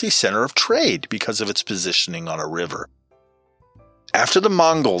 a wealthy center of trade because of its positioning on a river. After the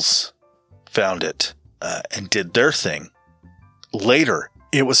Mongols found it and did their thing, later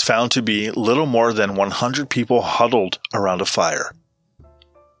it was found to be little more than 100 people huddled around a fire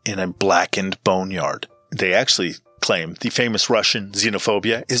in a blackened boneyard. They actually claim the famous Russian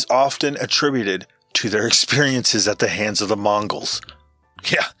xenophobia is often attributed to their experiences at the hands of the Mongols.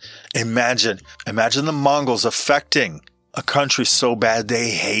 Yeah, imagine the Mongols affecting a country so bad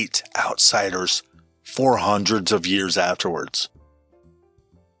they hate outsiders for hundreds of years afterwards.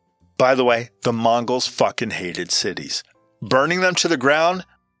 By the way, the Mongols fucking hated cities. Burning them to the ground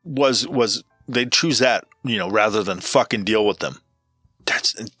was they'd choose that, rather than fucking deal with them.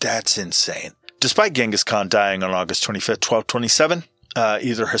 That's insane. Despite Genghis Khan dying on August 25th, 1227,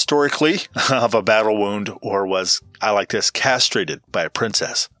 either historically of a battle wound or was, castrated by a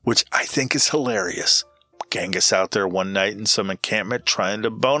princess, which I think is hilarious. Genghis out there one night in some encampment trying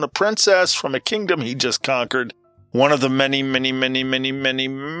to bone a princess from a kingdom he just conquered. One of the many, many, many, many, many,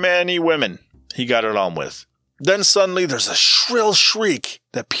 many women he got it on with. Then suddenly there's a shrill shriek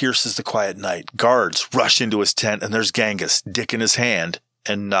that pierces the quiet night. Guards rush into his tent and there's Genghis, dick in his hand,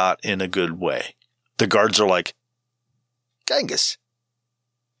 and not in a good way. The guards are like, Genghis,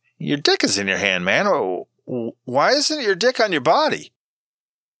 your dick is in your hand, man. Why isn't your dick on your body?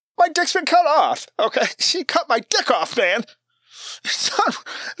 My dick's been cut off. Okay, she cut my dick off, man. It's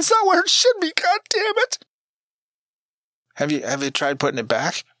not where it should be. God damn it. Have you tried putting it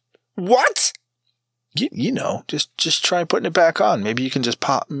back? What? Just try putting it back on. Maybe you can just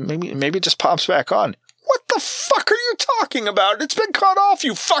pop. Maybe it just pops back on. What the fuck are you talking about? It's been cut off,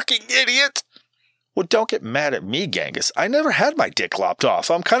 you fucking idiot. Well, don't get mad at me, Genghis. I never had my dick lopped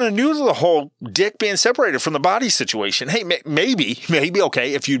off. I'm kind of new to the whole dick being separated from the body situation. Hey, maybe,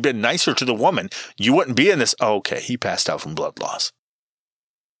 okay, if you'd been nicer to the woman, you wouldn't be in this. Okay, he passed out from blood loss.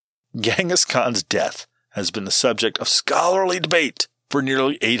 Genghis Khan's death has been the subject of scholarly debate for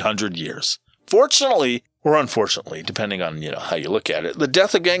nearly 800 years. Fortunately, or unfortunately, depending on how you look at it, the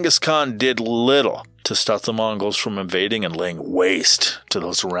death of Genghis Khan did little to stop the Mongols from invading and laying waste to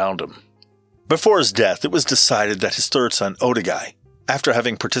those around him. Before his death, it was decided that his third son, Otagai, after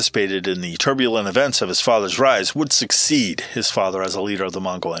having participated in the turbulent events of his father's rise, would succeed his father as a leader of the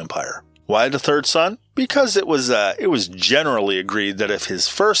Mongol Empire. Why the third son? Because it was generally agreed that if his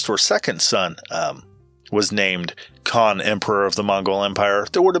first or second son was named Khan Emperor of the Mongol Empire,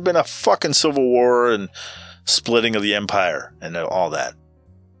 there would have been a fucking civil war and splitting of the empire and all that.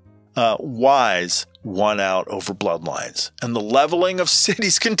 Wise won out over bloodlines, and the leveling of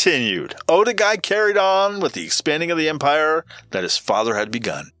cities continued. Otagai carried on with the expanding of the empire that his father had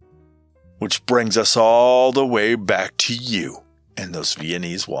begun. Which brings us all the way back to you and those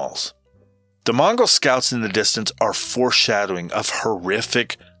Viennese walls. The Mongol scouts in the distance are foreshadowing of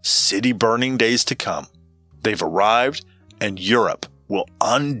horrific city-burning days to come. They've arrived, and Europe will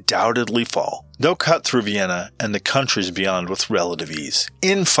undoubtedly fall. They'll cut through Vienna and the countries beyond with relative ease.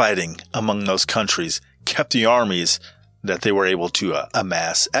 Infighting among those countries kept the armies that they were able to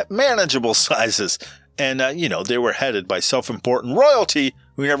amass at manageable sizes. And, they were headed by self-important royalty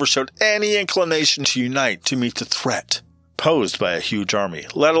who never showed any inclination to unite to meet the threat posed by a huge army,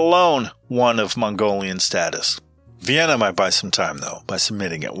 let alone one of Mongolian status. Vienna might buy some time, though, by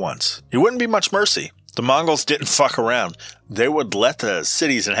submitting at once. It wouldn't be much mercy. The Mongols didn't fuck around. They would let the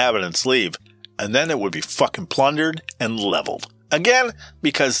city's inhabitants leave, and then it would be fucking plundered and leveled. Again,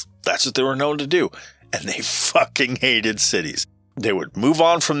 because that's what they were known to do, and they fucking hated cities. They would move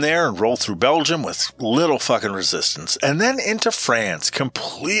on from there and roll through Belgium with little fucking resistance, and then into France,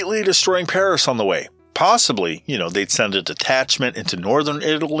 completely destroying Paris on the way. Possibly, they'd send a detachment into northern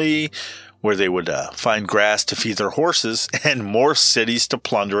Italy, where they would find grass to feed their horses and more cities to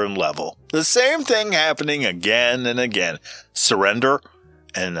plunder and level. The same thing happening again and again. Surrender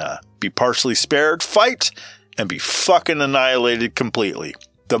and be partially spared, fight, and be fucking annihilated completely.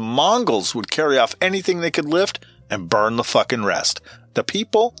 The Mongols would carry off anything they could lift and burn the fucking rest. The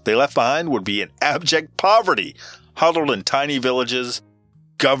people they left behind would be in abject poverty, huddled in tiny villages.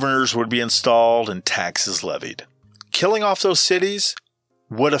 Governors would be installed and taxes levied. Killing off those cities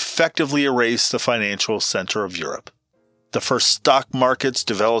would effectively erase the financial center of Europe. The first stock markets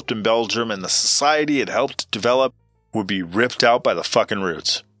developed in Belgium and the society it helped develop would be ripped out by the fucking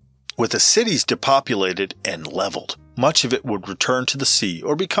roots. With the cities depopulated and leveled, much of it would return to the sea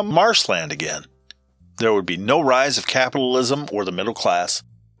or become marshland again. There would be no rise of capitalism or the middle class.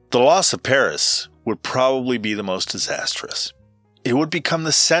 The loss of Paris would probably be the most disastrous. It would become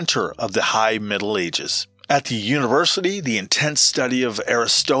the center of the High Middle Ages. At the university, the intense study of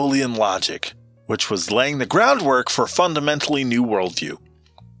Aristotelian logic, which was laying the groundwork for a fundamentally new worldview.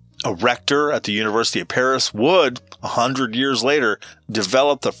 A rector at the University of Paris would, 100 years later,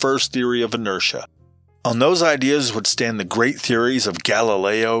 develop the first theory of inertia. On those ideas would stand the great theories of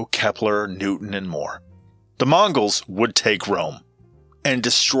Galileo, Kepler, Newton, and more. The Mongols would take Rome and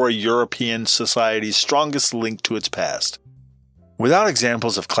destroy European society's strongest link to its past. Without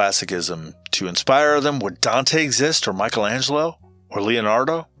examples of classicism to inspire them, would Dante exist, or Michelangelo, or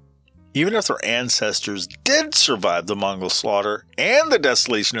Leonardo? Even if their ancestors did survive the Mongol slaughter and the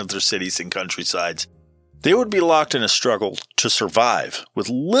desolation of their cities and countrysides, they would be locked in a struggle to survive, with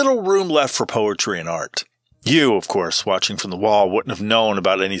little room left for poetry and art. You, of course, watching from the wall, wouldn't have known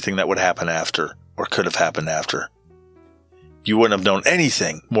about anything that would happen after, or could have happened after. You wouldn't have known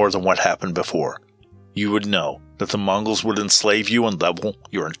anything more than what happened before. You would know that the Mongols would enslave you and level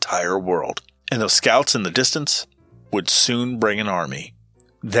your entire world, and those scouts in the distance would soon bring an army.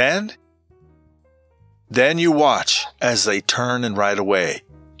 Then you watch as they turn and ride away,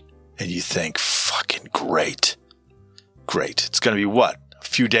 and you think, fucking great. Great. It's going to be what? A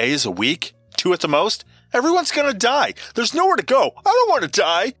few days, a week, 2 at the most? Everyone's going to die. There's nowhere to go. I don't want to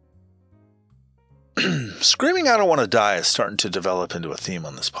die. Screaming I don't want to die is starting to develop into a theme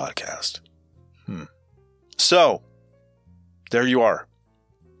on this podcast. So, there you are.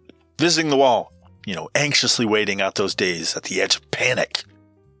 Visiting the wall, anxiously waiting out those days at the edge of panic.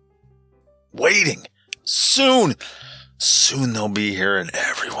 Waiting. Soon they'll be here and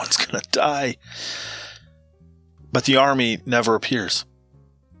everyone's going to die. But the army never appears.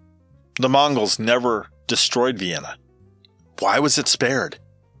 The Mongols never destroyed Vienna. Why was it spared?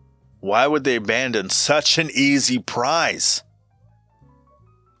 Why would they abandon such an easy prize?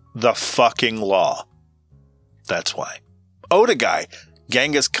 The fucking law. That's why. Otagai,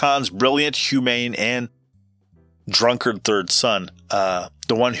 Genghis Khan's brilliant, humane, and drunkard third son, the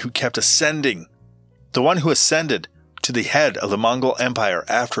one who ascended to the head of the Mongol Empire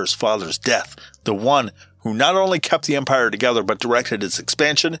after his father's death, the one who not only kept the empire together but directed its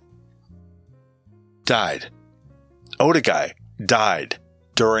expansion, died. Otagai died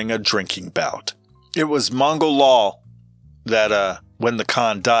during a drinking bout. It was Mongol law that when the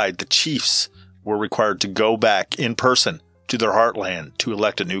Khan died, the chiefs were required to go back in person to their heartland to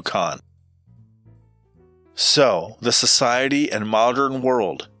elect a new Khan. So, the society and modern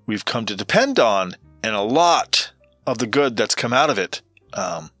world we've come to depend on, and a lot of the good that's come out of it,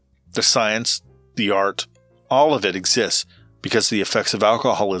 the science, the art, all of it exists because of the effects of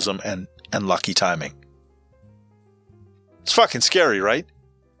alcoholism and lucky timing. It's fucking scary, right?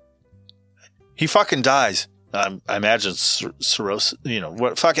 He fucking dies. I imagine cirrhosis,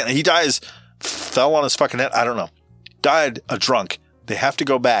 he dies, fell on his fucking head, I don't know. Died a drunk. They have to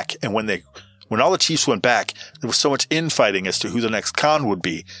go back, and when all the chiefs went back, there was so much infighting as to who the next Khan would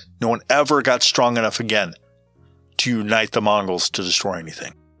be. No one ever got strong enough again to unite the Mongols to destroy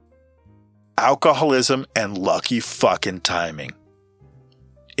anything. Alcoholism and lucky fucking timing.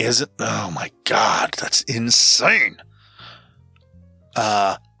 Oh my God, that's insane.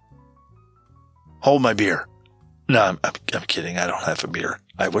 Hold my beer. No, I'm kidding. I don't have a beer.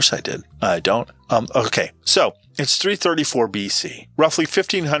 I wish I did. I don't. Okay, so it's 334 BC, roughly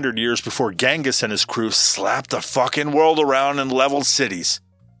 1,500 years before Genghis and his crew slapped the fucking world around and leveled cities.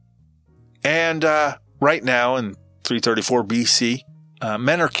 And right now in 334 BC,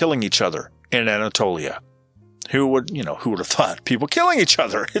 men are killing each other in Anatolia. Who would have thought? People killing each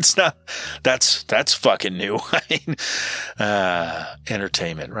other. It's not, that's fucking new. I mean,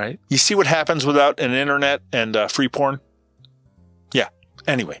 entertainment, right? You see what happens without an internet and free porn? Yeah.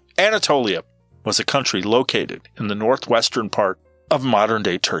 Anyway, Anatolia was a country located in the northwestern part of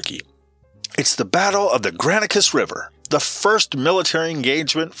modern-day Turkey. It's the Battle of the Granicus River, the first military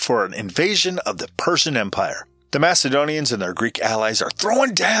engagement for an invasion of the Persian Empire. The Macedonians and their Greek allies are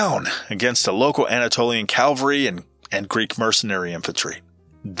throwing down against the local Anatolian cavalry and Greek mercenary infantry.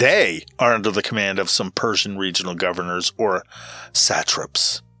 They are under the command of some Persian regional governors or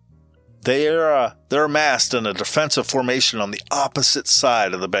satraps. They're amassed in a defensive formation on the opposite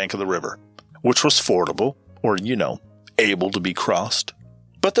side of the bank of the river, which was fordable or, able to be crossed.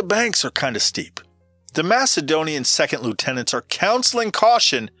 But the banks are kind of steep. The Macedonian second lieutenants are counseling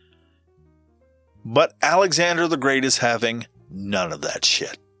caution, but Alexander the Great is having none of that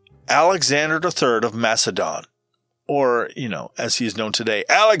shit. Alexander III of Macedon, or, as he is known today,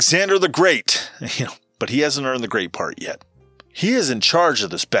 Alexander the Great. But he hasn't earned the great part yet. He is in charge of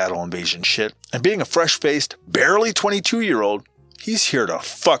this battle invasion shit, and being a fresh-faced, barely 22-year-old, he's here to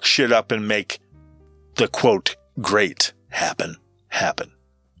fuck shit up and make the, quote, great happen.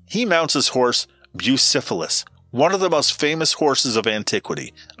 He mounts his horse, Bucephalus, one of the most famous horses of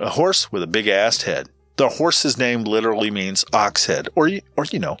antiquity, a horse with a big-assed head. The horse's name literally means ox head, or he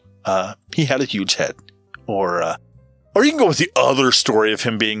had a huge head. Or you can go with the other story of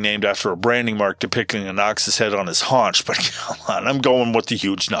him being named after a branding mark depicting an ox's head on his haunch, but come on, I'm going with the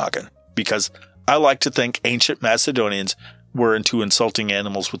huge noggin, because I like to think ancient Macedonians were into insulting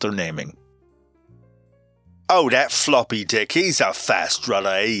animals with their naming. Oh, that floppy dick, he's a fast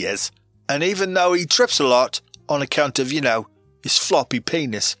runner, he is. And even though he trips a lot on account of, his floppy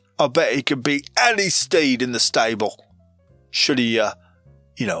penis, I bet he could beat any steed in the stable. Should he,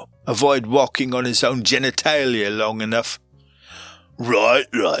 avoid walking on his own genitalia long enough. Right,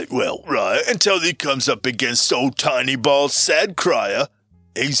 until he comes up against old Tiny Bald Sad Crier.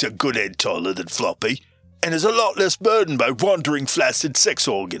 He's a good head taller than Floppy, and is a lot less burdened by wandering flaccid sex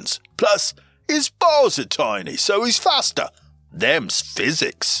organs. Plus, his balls are tiny, so he's faster. Them's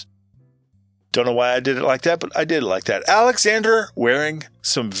physics. Don't know why I did it like that, but I did it like that. Alexander, wearing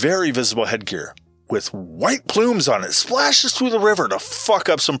some very visible headgear, with white plumes on it, splashes through the river to fuck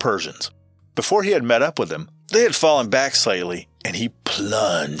up some Persians. Before he had met up with them, they had fallen back slightly, and he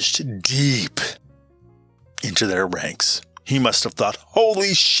plunged deep into their ranks. He must have thought,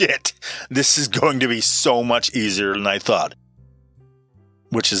 holy shit, this is going to be so much easier than I thought.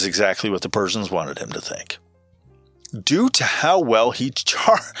 Which is exactly what the Persians wanted him to think. Due to how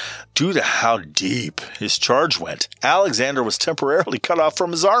deep his charge went, Alexander was temporarily cut off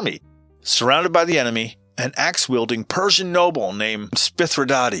from his army. Surrounded by the enemy, an axe-wielding Persian noble named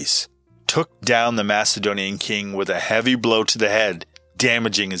Spithridates took down the Macedonian king with a heavy blow to the head,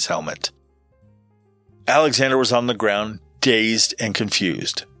 damaging his helmet. Alexander was on the ground, dazed and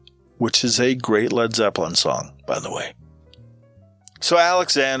confused, which is a great Led Zeppelin song, by the way. So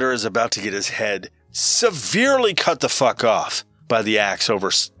Alexander is about to get his head severely cut the fuck off by the axe over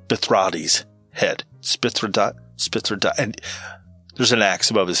Spithridates' head. Spithridates, and there's an axe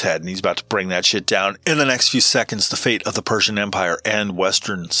above his head, and he's about to bring that shit down. In the next few seconds, the fate of the Persian Empire and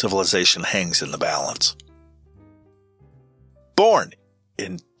Western civilization hangs in the balance. Born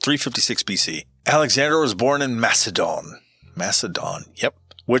in 356 BC, Alexander was born in Macedon,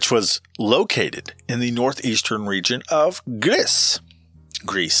 which was located in the northeastern region of Greece,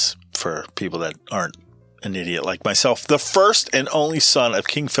 for people that aren't an idiot like myself. The first and only son of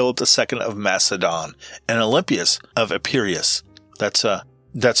King Philip II of Macedon and Olympias of Epirus.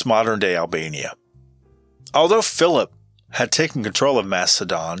 That's modern-day Albania. Although Philip had taken control of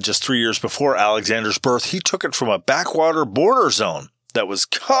Macedon just 3 years before Alexander's birth, he took it from a backwater border zone that was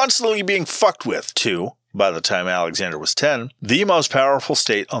constantly being fucked with to, by the time Alexander was 10, the most powerful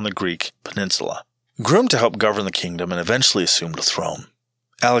state on the Greek peninsula. Groomed to help govern the kingdom and eventually assume the throne,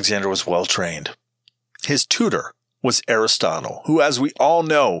 Alexander was well-trained. His tutor was Aristotle, who, as we all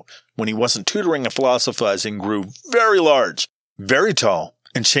know, when he wasn't tutoring and philosophizing, grew very large, very tall,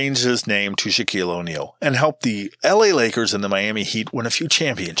 and changed his name to Shaquille O'Neal, and helped the LA Lakers and the Miami Heat win a few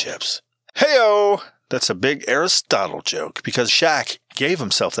championships. Heyo! That's a big Aristotle joke, because Shaq gave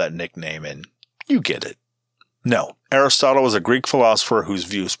himself that nickname, and you get it. No, Aristotle was a Greek philosopher whose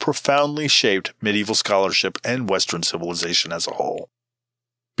views profoundly shaped medieval scholarship and Western civilization as a whole.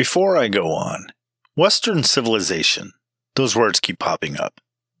 Before I go on, Western civilization, those words keep popping up.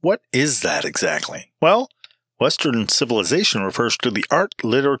 What is that exactly? Well, Western civilization refers to the art,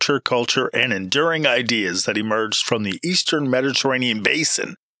 literature, culture, and enduring ideas that emerged from the Eastern Mediterranean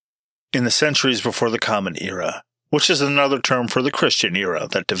basin in the centuries before the Common Era, which is another term for the Christian era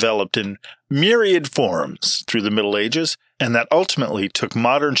that developed in myriad forms through the Middle Ages and that ultimately took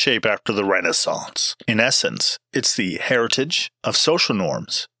modern shape after the Renaissance. In essence, it's the heritage of social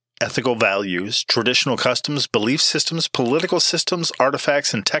norms, ethical values, traditional customs, belief systems, political systems,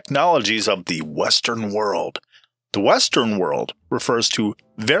 artifacts, and technologies of the Western world. The Western world refers to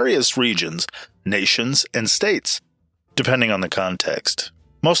various regions, nations, and states, depending on the context,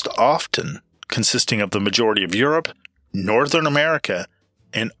 most often consisting of the majority of Europe, Northern America,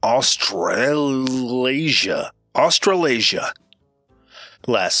 and Australasia.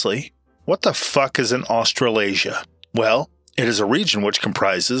 Lastly, what the fuck is an Australasia? Well, it is a region which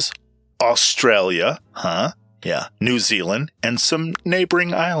comprises Australia, New Zealand, and some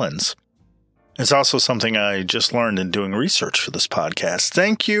neighboring islands. It's also something I just learned in doing research for this podcast.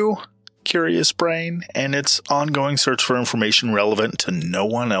 Thank you, Curious Brain, and its ongoing search for information relevant to no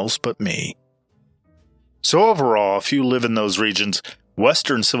one else but me. So overall, if you live in those regions,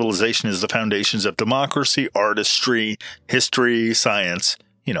 Western civilization is the foundations of democracy, artistry, history, science,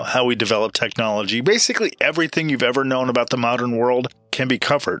 how we develop technology. Basically, everything you've ever known about the modern world can be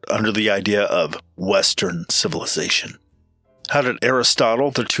covered under the idea of Western civilization. How did Aristotle,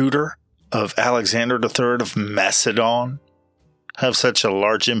 the tutor of Alexander III of Macedon, have such a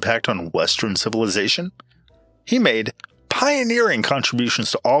large impact on Western civilization? He made pioneering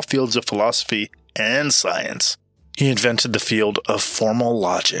contributions to all fields of philosophy and science. He invented the field of formal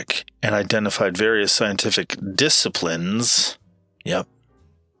logic and identified various scientific disciplines,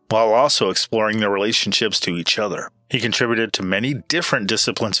 while also exploring their relationships to each other. He contributed to many different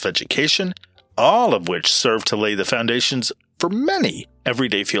disciplines of education, all of which served to lay the foundations for many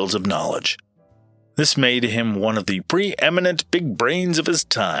everyday fields of knowledge. This made him one of the preeminent big brains of his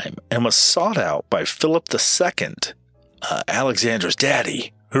time and was sought out by Philip II, Alexander's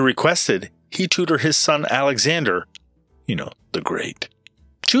daddy, who requested he tutor his son Alexander, the Great.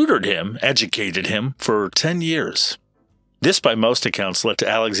 Tutored him, educated him for 10 years. This, by most accounts, led to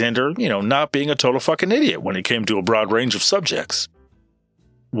Alexander, not being a total fucking idiot when it came to a broad range of subjects.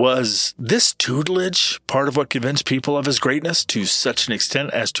 Was this tutelage part of what convinced people of his greatness to such an extent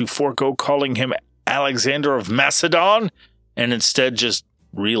as to forego calling him Alexander of Macedon and instead just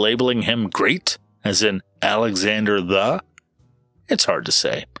relabeling him Great, as in Alexander the? It's hard to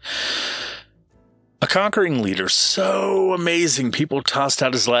say. A conquering leader so amazing people tossed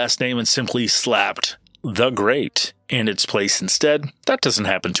out his last name and simply slapped the Great in its place instead. That doesn't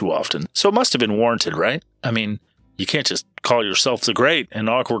happen too often, so it must have been warranted, right? I mean, you can't just call yourself the Great and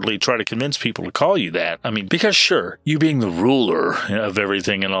awkwardly try to convince people to call you that. I mean, because sure, you being the ruler of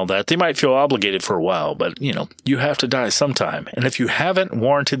everything and all that, they might feel obligated for a while, but, you have to die sometime. And if you haven't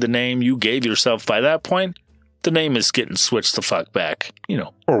warranted the name you gave yourself by that point, the name is getting switched the fuck back,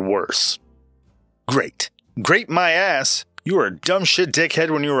 or worse. Great. Great my ass. You were a dumb shit dickhead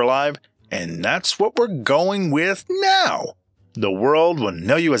when you were alive, and that's what we're going with now. The world will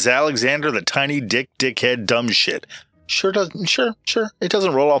know you as Alexander the tiny dickhead dumb shit. Sure. It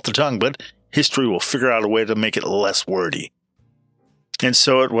doesn't roll off the tongue, but history will figure out a way to make it less wordy. And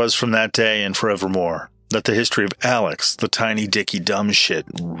so it was from that day and forevermore that the history of Alex, the tiny dicky dumb shit,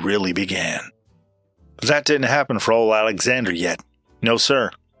 really began. But that didn't happen for old Alexander yet. No,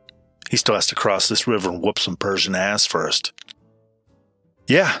 sir. He still has to cross this river and whoop some Persian ass first.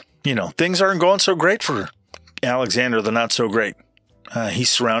 Yeah, things aren't going so great for Alexander the not so great. He's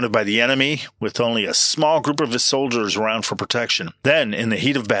surrounded by the enemy with only a small group of his soldiers around for protection. Then, in the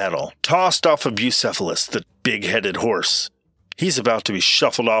heat of battle, tossed off of Bucephalus, the big-headed horse, he's about to be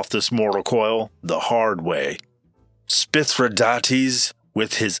shuffled off this mortal coil the hard way. Spithridates,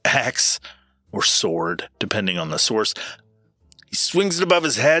 with his axe, or sword, depending on the source, he swings it above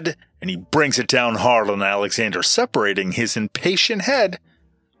his head, and he brings it down hard on Alexander, separating his impatient head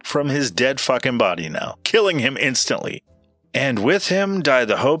from his dead fucking body now, killing him instantly. And with him die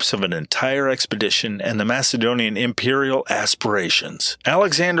the hopes of an entire expedition and the Macedonian imperial aspirations.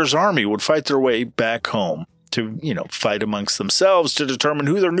 Alexander's army would fight their way back home to, fight amongst themselves to determine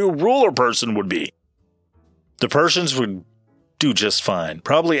who their new ruler person would be. The Persians would do just fine,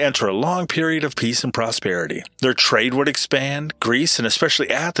 probably enter a long period of peace and prosperity. Their trade would expand. Greece, and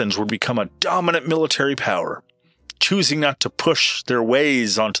especially Athens, would become a dominant military power. Choosing not to push their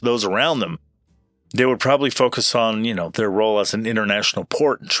ways onto those around them, they would probably focus on, their role as an international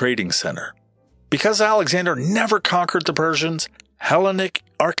port and trading center. Because Alexander never conquered the Persians, Hellenic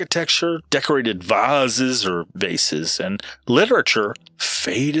architecture, decorated vases or vases, and literature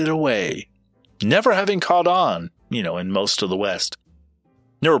faded away, never having caught on, in most of the West.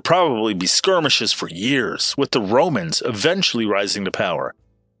 There would probably be skirmishes for years, with the Romans eventually rising to power.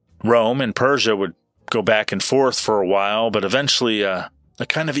 Rome and Persia would go back and forth for a while, but eventually a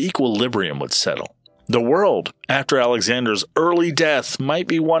kind of equilibrium would settle. The world, after Alexander's early death, might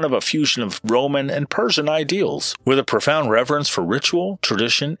be one of a fusion of Roman and Persian ideals, with a profound reverence for ritual,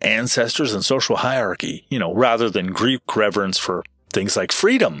 tradition, ancestors, and social hierarchy, rather than Greek reverence for things like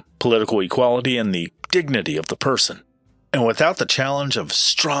freedom, political equality, and the dignity of the person. And without the challenge of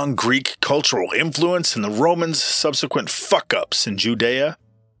strong Greek cultural influence and the Romans' subsequent fuck-ups in Judea,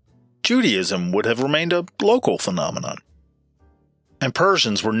 Judaism would have remained a local phenomenon. And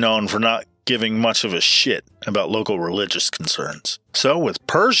Persians were known for not giving much of a shit about local religious concerns. So with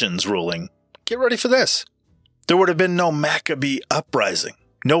Persians ruling, get ready for this. There would have been no Maccabee uprising,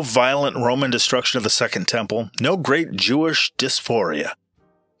 no violent Roman destruction of the Second Temple, no great Jewish dysphoria.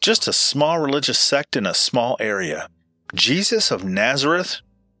 Just a small religious sect in a small area. Jesus of Nazareth,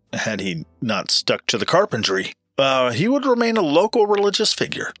 had he not stuck to the carpentry, he would remain a local religious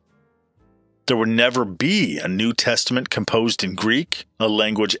figure. There would never be a New Testament composed in Greek, a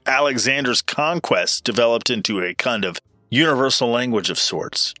language Alexander's conquest developed into a kind of universal language of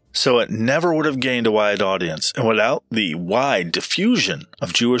sorts. So it never would have gained a wide audience. And without the wide diffusion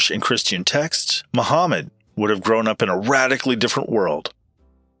of Jewish and Christian texts, Muhammad would have grown up in a radically different world.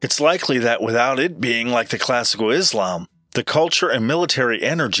 It's likely that without it being like the classical Islam, the culture and military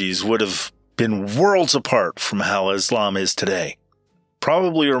energies would have been worlds apart from how Islam is today,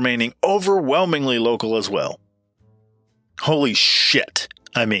 probably remaining overwhelmingly local as well. Holy shit.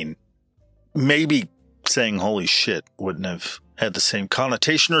 I mean, maybe saying holy shit wouldn't have had the same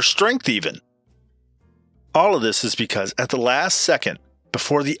connotation or strength even. All of this is because at the last second,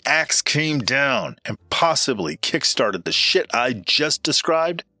 before the axe came down and possibly kickstarted the shit I just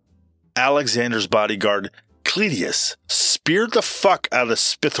described, Alexander's bodyguard Cleidius speared the fuck out of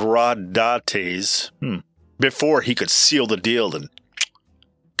Spithrodates before he could seal the deal and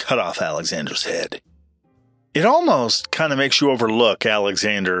cut off Alexander's head. It almost kind of makes you overlook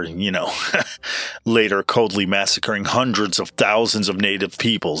Alexander, later coldly massacring hundreds of thousands of native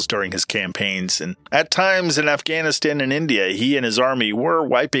peoples during his campaigns. And at times in Afghanistan and India, he and his army were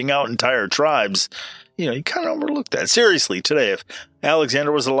wiping out entire tribes. You kind of overlook that. Seriously, today, if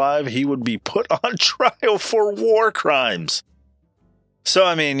Alexander was alive, he would be put on trial for war crimes. So,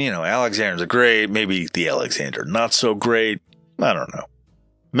 Alexander the Great, maybe the Alexander not so great, I don't know.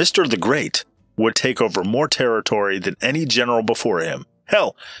 Mr. the Great would take over more territory than any general before him.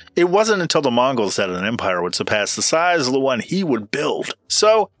 Hell, it wasn't until the Mongols that an empire would surpass the size of the one he would build.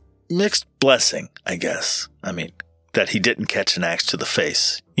 So, mixed blessing, I guess. That he didn't catch an axe to the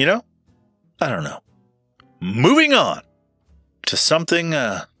face. I don't know. Moving on to something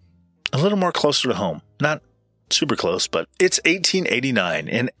a little more closer to home. Not super close, but it's 1889,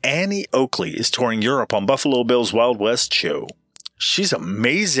 and Annie Oakley is touring Europe on Buffalo Bill's Wild West show. She's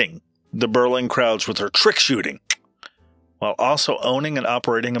amazing the Berlin crowds with her trick shooting, while also owning and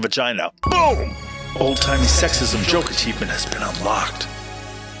operating a vagina. Boom! Old-timey sexism joke achievement has been unlocked.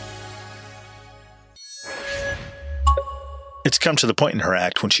 It's come to the point in her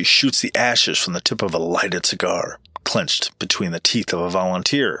act when she shoots the ashes from the tip of a lighted cigar, clenched between the teeth of a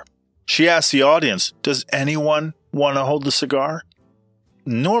volunteer. She asks the audience, does anyone want to hold the cigar?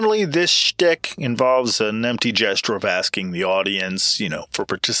 Normally, this shtick involves an empty gesture of asking the audience, for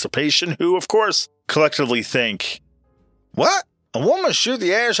participation, who, of course, collectively think, what? A woman shoot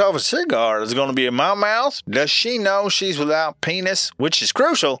the ash off a cigar is going to be in my mouth? Does she know she's without penis? Which is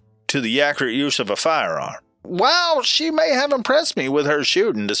crucial to the accurate use of a firearm. While she may have impressed me with her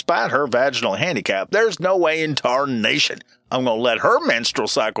shooting despite her vaginal handicap, there's no way in tarnation I'm going to let her menstrual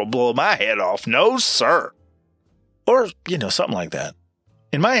cycle blow my head off. No, sir. Or, something like that.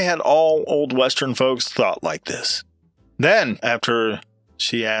 In my head, all old Western folks thought like this. Then, after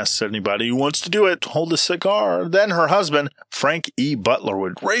she asks anybody who wants to do it to hold a cigar, then her husband, Frank E. Butler,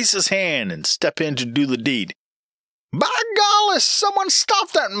 would raise his hand and step in to do the deed. By golly, someone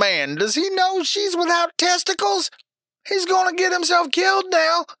stop that man. Does he know she's without testicles? He's going to get himself killed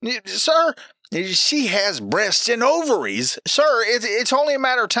now. Sir, she has breasts and ovaries. Sir, it's only a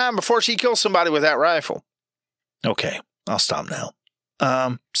matter of time before she kills somebody with that rifle. Okay, I'll stop now.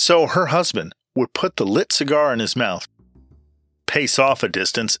 So her husband would put the lit cigar in his mouth, pace off a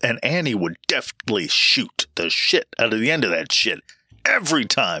distance, and Annie would deftly shoot the shit out of the end of that shit every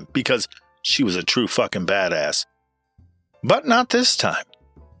time because she was a true fucking badass. But not this time.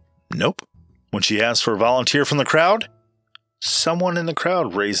 Nope. When she asked for a volunteer from the crowd, someone in the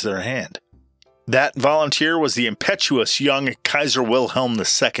crowd raised their hand. That volunteer was the impetuous young Kaiser Wilhelm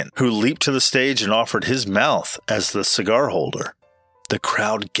II, who leaped to the stage and offered his mouth as the cigar holder. The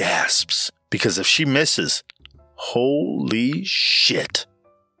crowd gasps, because if she misses, holy shit.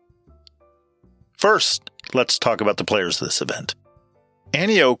 First, let's talk about the players of this event.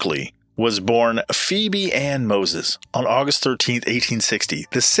 Annie Oakley was born Phoebe Ann Moses on August 13, 1860,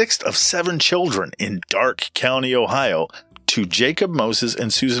 the sixth of 7 children in Darke County, Ohio, to Jacob Moses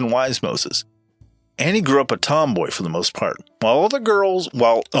and Susan Wise Moses. Annie grew up a tomboy for the most part. While other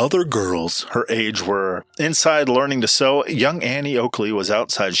girls her age were inside learning to sew, young Annie Oakley was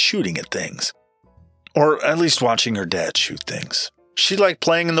outside shooting at things. Or at least watching her dad shoot things. She liked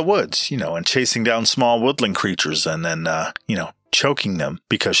playing in the woods, and chasing down small woodland creatures and then, choking them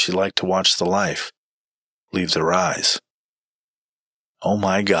because she liked to watch the life leave their eyes. Oh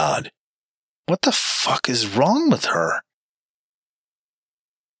my God. What the fuck is wrong with her?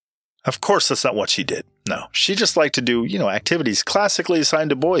 Of course, that's not what she did. No, she just liked to do, activities classically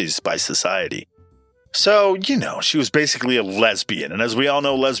assigned to boys by society. So, she was basically a lesbian. And as we all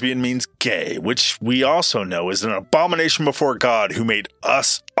know, lesbian means gay, which we also know is an abomination before God who made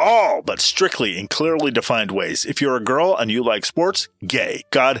us all, but strictly in clearly defined ways. If you're a girl and you like sports, gay.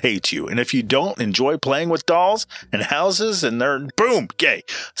 God hates you. And if you don't enjoy playing with dolls and houses and they're, boom, gay.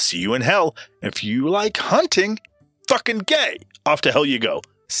 See you in hell. If you like hunting, fucking gay. Off to hell you go.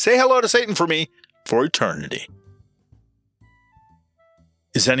 Say hello to Satan for me for eternity.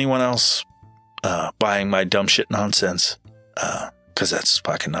 Is anyone else buying my dumb shit nonsense? Because that's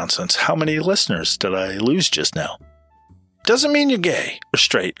fucking nonsense. How many listeners did I lose just now? Doesn't mean you're gay or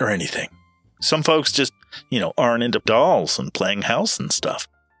straight or anything. Some folks just, aren't into dolls and playing house and stuff.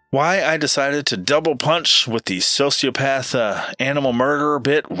 Why I decided to double punch with the sociopath animal murderer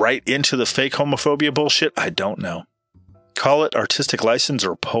bit right into the fake homophobia bullshit, I don't know. Call it artistic license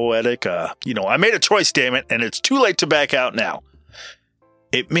or poetic. I made a choice, damn it, and it's too late to back out now.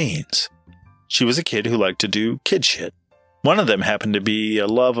 It means she was a kid who liked to do kid shit. One of them happened to be a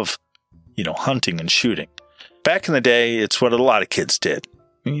love of, hunting and shooting. Back in the day, it's what a lot of kids did.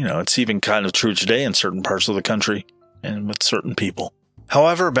 It's even kind of true today in certain parts of the country and with certain people.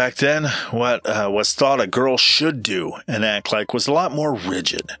 However, back then, what was thought a girl should do and act like was a lot more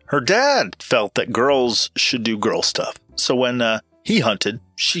rigid. Her dad felt that girls should do girl stuff. So when he hunted,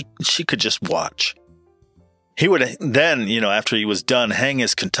 she could just watch. He would then, after he was done, hang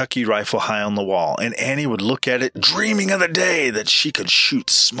his Kentucky rifle high on the wall, and Annie would look at it, dreaming of the day that she could shoot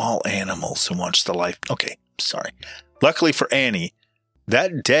small animals and watch the life. Okay, sorry. Luckily for Annie,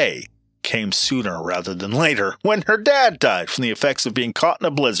 that day came sooner rather than later when her dad died from the effects of being caught in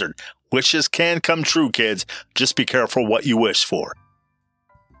a blizzard. Wishes can come true, kids. Just be careful what you wish for.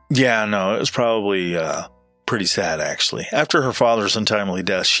 Yeah, no, it was probably pretty sad, actually. After her father's untimely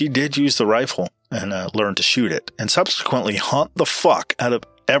death, she did use the rifle and learn to shoot it, and subsequently haunt the fuck out of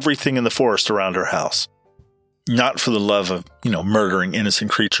everything in the forest around her house. Not for the love of, murdering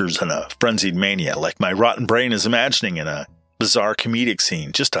innocent creatures in a frenzied mania like my rotten brain is imagining in a bizarre comedic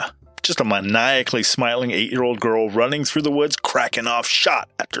scene. Just a maniacally smiling 8-year-old girl running through the woods, cracking off shot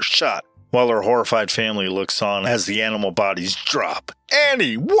after shot, while her horrified family looks on as the animal bodies drop.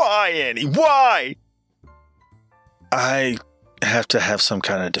 Annie, why, Annie, why? I have to have some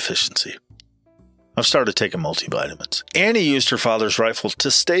kind of deficiency. I've started taking multivitamins. Annie used her father's rifle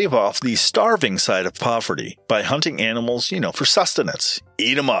to stave off the starving side of poverty by hunting animals, for sustenance.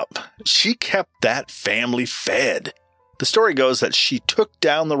 Eat 'em up. She kept that family fed. The story goes that she took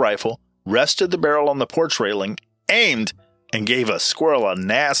down the rifle, rested the barrel on the porch railing, aimed, and gave a squirrel a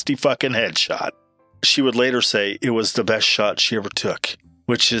nasty fucking headshot. She would later say it was the best shot she ever took,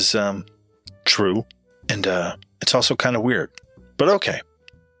 which is, true, and, it's also kind of weird. But okay.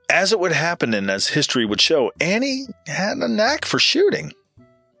 As it would happen and as history would show, Annie had a knack for shooting.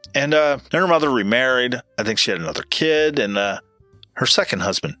 And her mother remarried. I think she had another kid, and her second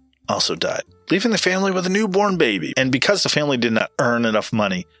husband also died, leaving the family with a newborn baby. And because the family did not earn enough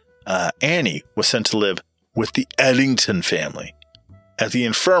money, Annie was sent to live with the Eddington family at the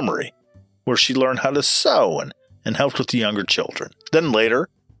infirmary, where she learned how to sew and helped with the younger children. Then later,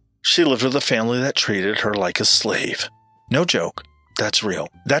 she lived with a family that treated her like a slave. No joke. That's real.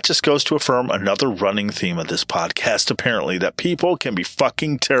 That just goes to affirm another running theme of this podcast, apparently, that people can be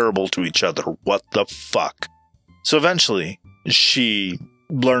fucking terrible to each other. What the fuck? So eventually, she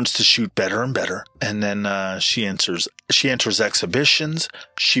learns to shoot better and better, and then she enters exhibitions.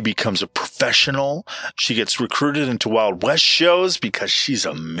 She becomes a professional. She gets recruited into Wild West shows because she's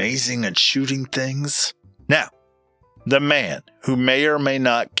amazing at shooting things. Now, the man who may or may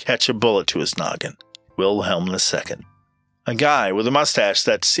not catch a bullet to his noggin, Wilhelm II. A guy with a mustache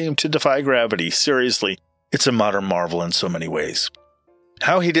that seemed to defy gravity. Seriously, it's a modern marvel in so many ways.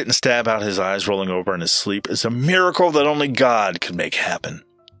 How he didn't stab out his eyes rolling over in his sleep is a miracle that only God could make happen.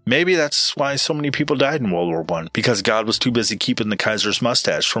 Maybe that's why so many people died in World War I, because God was too busy keeping the Kaiser's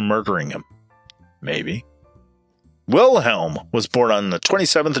mustache from murdering him. Maybe. Wilhelm was born on the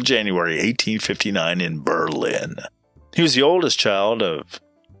 27th of January, 1859 in Berlin. He was the oldest child of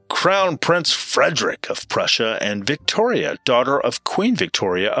Crown Prince Frederick of Prussia and Victoria, daughter of Queen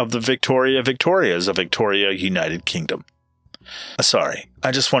Victoria of the Victorias of Victoria, United Kingdom. Sorry,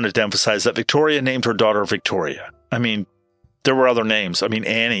 I just wanted to emphasize that Victoria named her daughter Victoria. I mean, there were other names. I mean,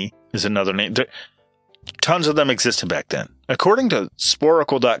 Annie is another name. Tons of them existed back then. According to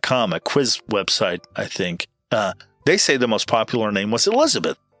Sporkle.com, a quiz website, I think, they say the most popular name was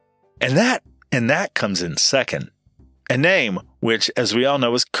Elizabeth. And that comes in second. A name which, as we all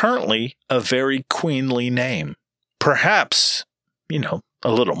know, is currently a very queenly name. Perhaps,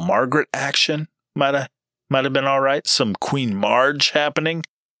 a little Margaret action might have been all right. Some Queen Marge happening.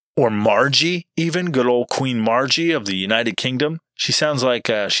 Or Margie, even. Good old Queen Margie of the United Kingdom. She sounds like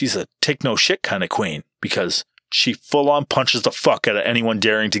she's a take-no-shit kind of queen, because she full-on punches the fuck out of anyone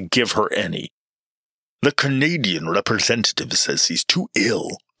daring to give her any. The Canadian representative says he's too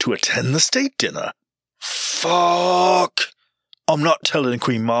ill to attend the state dinner. Fuck! I'm not telling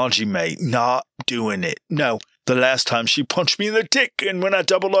Queen Margie, mate. Not doing it. No, the last time she punched me in the dick, and when I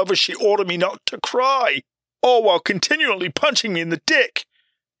doubled over, she ordered me not to cry. All while continually punching me in the dick.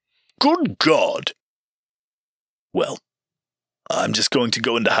 Good God. Well, I'm just going to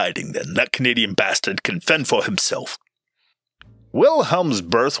go into hiding then. That Canadian bastard can fend for himself. Wilhelm's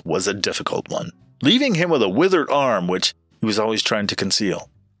birth was a difficult one, leaving him with a withered arm which he was always trying to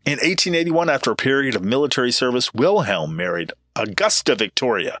conceal. In 1881, after a period of military service, Wilhelm married Augusta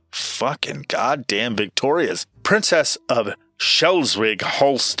Victoria, fucking goddamn Victorias, Princess of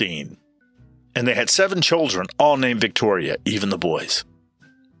Schleswig-Holstein. And they had 7 children, all named Victoria, even the boys.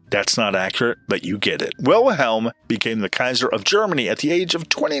 That's not accurate, but you get it. Wilhelm became the Kaiser of Germany at the age of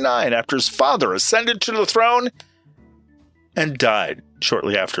 29 after his father ascended to the throne and died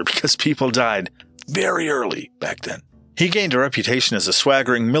shortly after, because people died very early back then. He gained a reputation as a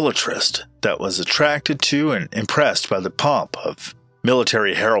swaggering militarist that was attracted to and impressed by the pomp of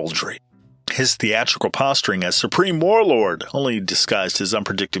military heraldry. His theatrical posturing as supreme warlord only disguised his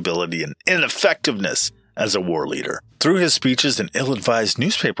unpredictability and ineffectiveness as a war leader. Through his speeches and ill-advised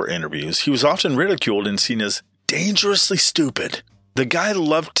newspaper interviews, he was often ridiculed and seen as dangerously stupid. The guy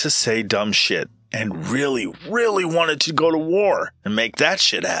loved to say dumb shit and really wanted to go to war and make that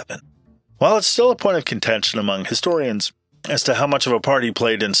shit happen. While it's still a point of contention among historians as to how much of a part he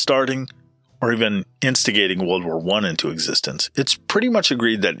played in starting or even instigating World War I into existence, it's pretty much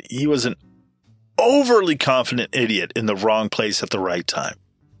agreed that he was an overly confident idiot in the wrong place at the right time.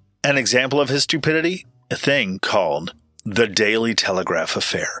 An example of his stupidity? A thing called the Daily Telegraph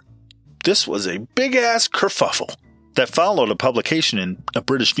affair. This was a big-ass kerfuffle that followed a publication in a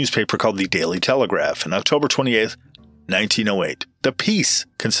British newspaper called the Daily Telegraph on October 28th, 1908. The piece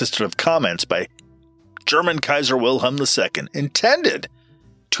consisted of comments by German Kaiser Wilhelm II intended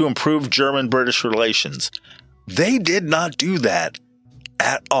to improve German-British relations. They did not do that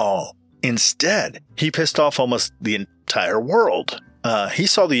at all. Instead, he pissed off almost the entire world. He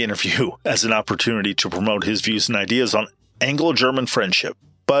saw the interview as an opportunity to promote his views and ideas on Anglo-German friendship.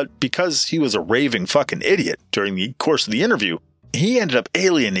 But because he was a raving fucking idiot during the course of the interview, he ended up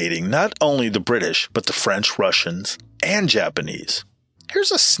alienating not only the British, but the French, Russians, and Japanese.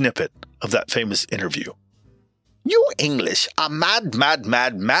 Here's a snippet of that famous interview. You English are mad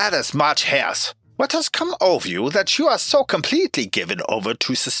as March hares. What has come over you that you are so completely given over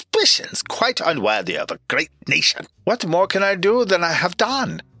to suspicions quite unworthy of a great nation? What more can I do than I have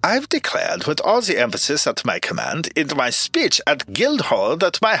done? I've declared with all the emphasis at my command in my speech at Guildhall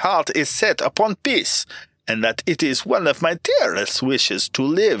that my heart is set upon peace, and that it is one of my dearest wishes to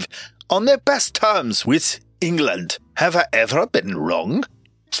live on the best terms with England. Have I ever been wrong?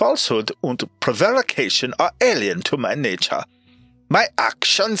 Falsehood and prevarication are alien to my nature. My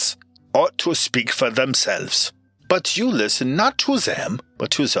actions ought to speak for themselves. But you listen not to them, but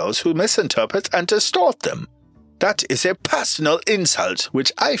to those who misinterpret and distort them. That is a personal insult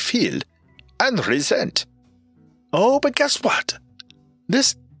which I feel and resent. Oh, but guess what?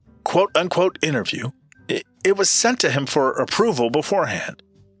 This quote-unquote interview, it was sent to him for approval beforehand.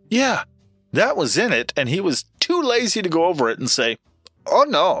 Yeah, that was in it, and he was too lazy to go over it and say, oh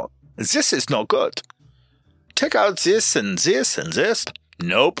no, this is no good. Take out this and this and this.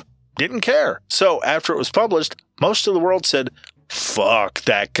 Nope. Didn't care. So, after it was published, most of the world said, fuck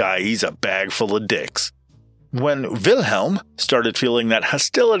that guy, he's a bag full of dicks. When Wilhelm started feeling that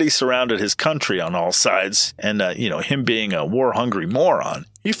hostility surrounded his country on all sides, and, him being a war-hungry moron,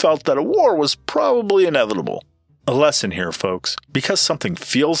 he felt that a war was probably inevitable. A lesson here, folks. Because something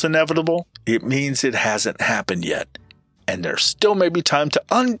feels inevitable, it means it hasn't happened yet. And there still may be time to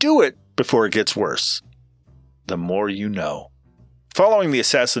undo it before it gets worse. The more you know. Following the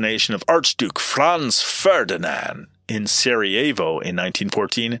assassination of Archduke Franz Ferdinand in Sarajevo in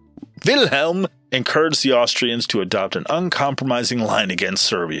 1914, Wilhelm encouraged the Austrians to adopt an uncompromising line against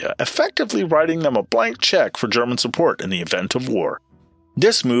Serbia, effectively writing them a blank check for German support in the event of war.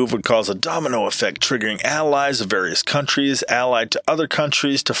 This move would cause a domino effect, triggering allies of various countries allied to other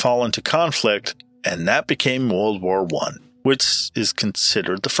countries to fall into conflict, and that became World War I, which is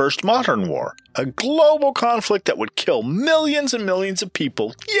considered the first modern war, a global conflict that would kill millions and millions of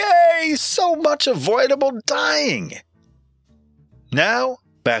people. Yay! So much avoidable dying! Now,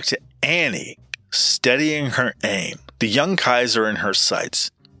 back to Annie, steadying her aim, the young Kaiser in her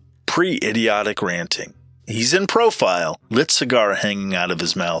sights, pre-idiotic ranting. He's in profile, lit cigar hanging out of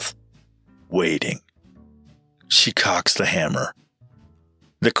his mouth, waiting. She cocks the hammer.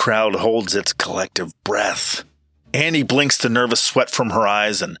 The crowd holds its collective breath. Annie blinks the nervous sweat from her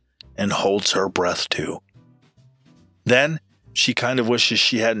eyes and holds her breath too. Then she kind of wishes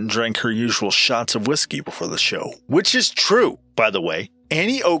she hadn't drank her usual shots of whiskey before the show, which is true, by the way.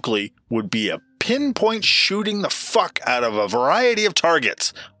 Annie Oakley would be a pinpoint shooting the fuck out of a variety of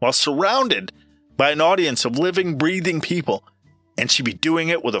targets while surrounded by an audience of living, breathing people, and she'd be doing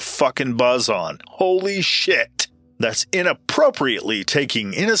it with a fucking buzz on. Holy shit. That's inappropriately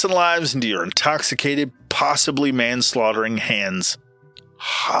taking innocent lives into your intoxicated, possibly manslaughtering hands.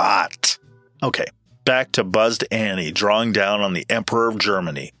 Hot. Okay, back to buzzed Annie drawing down on the Emperor of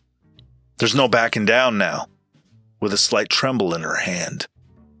Germany. There's no backing down now, with a slight tremble in her hand.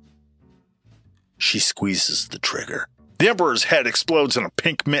 She squeezes the trigger. The Emperor's head explodes in a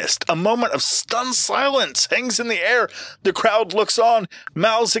pink mist. A moment of stunned silence hangs in the air. The crowd looks on,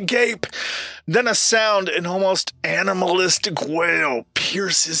 mouths agape. Then a sound, an almost animalistic wail,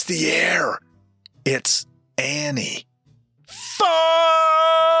 pierces the air. It's Annie. Fuck!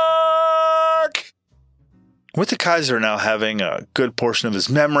 With the Kaiser now having a good portion of his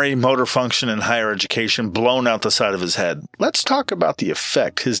memory, motor function, and higher education blown out the side of his head, let's talk about the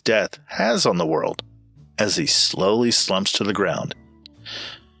effect his death has on the world as he slowly slumps to the ground.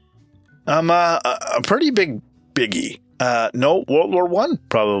 A pretty big biggie. No, World War I,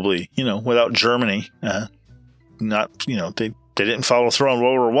 probably, without Germany. They didn't follow through on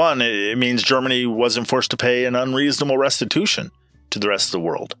World War I. It means Germany wasn't forced to pay an unreasonable restitution to the rest of the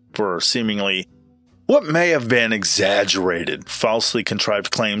world for seemingly what may have been exaggerated, falsely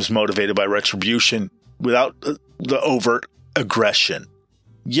contrived claims motivated by retribution without the overt aggression.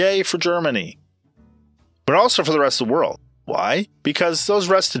 Yay for Germany. But also for the rest of the world. Why? Because those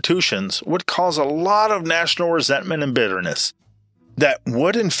restitutions would cause a lot of national resentment and bitterness that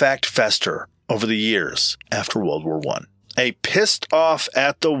would in fact fester over the years after World War I. A pissed off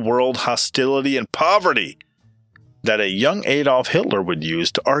at the world hostility and poverty that a young Adolf Hitler would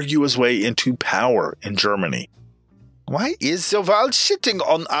use to argue his way into power in Germany. Why is the world shitting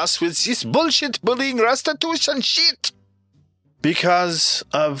on us with this bullshit bullying restitution shit? Because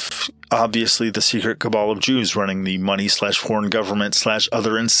of, obviously, the secret cabal of Jews running the money/foreign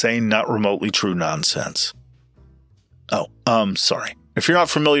government/other insane, not remotely true nonsense. Sorry. If you're not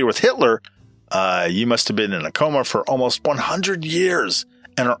familiar with Hitler, you must have been in a coma for almost 100 years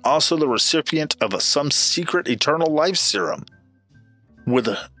and are also the recipient of some secret eternal life serum. What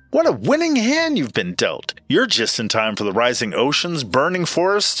a winning hand you've been dealt. You're just in time for the rising oceans, burning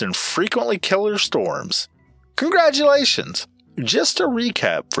forests, and frequently killer storms. Congratulations. Just a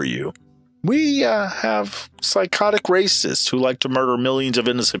recap for you. We have psychotic racists who like to murder millions of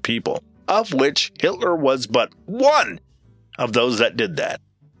innocent people, of which Hitler was but one of those that did that.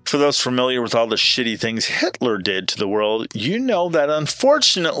 For those familiar with all the shitty things Hitler did to the world, you know that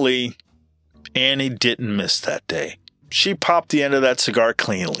unfortunately, Annie didn't miss that day. She popped the end of that cigar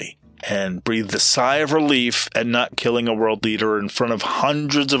cleanly and breathed a sigh of relief at not killing a world leader in front of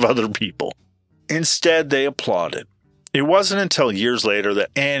hundreds of other people. Instead, they applauded. It wasn't until years later that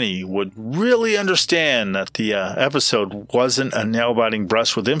Annie would really understand that the episode wasn't a nail-biting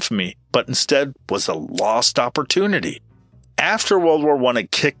brush with infamy, but instead was a lost opportunity. After World War I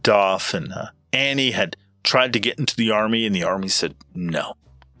had kicked off and Annie had tried to get into the army and the army said no,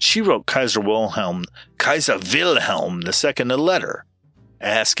 she wrote Kaiser Wilhelm II a letter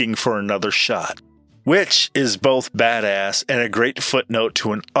asking for another shot, which is both badass and a great footnote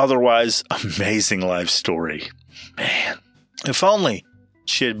to an otherwise amazing life story. Man, if only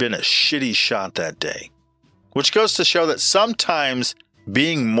she had been a shitty shot that day. Which goes to show that sometimes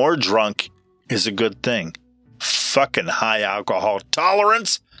being more drunk is a good thing. Fucking high alcohol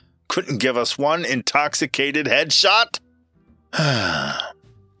tolerance couldn't give us one intoxicated headshot.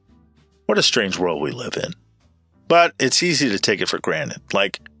 What a strange world we live in. But it's easy to take it for granted,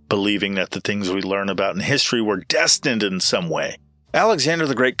 like believing that the things we learn about in history were destined in some way. Alexander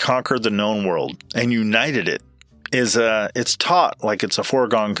the Great conquered the known world and united it. It's taught like it's a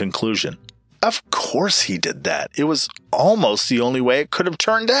foregone conclusion. Of course he did that. It was almost the only way it could have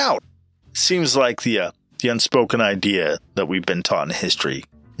turned out. Seems like the unspoken idea that we've been taught in history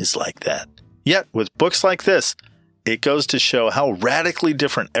is like that. Yet, with books like this, it goes to show how radically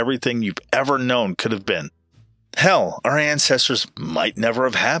different everything you've ever known could have been. Hell, our ancestors might never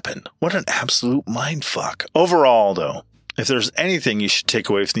have happened. What an absolute mindfuck. Overall, though, if there's anything you should take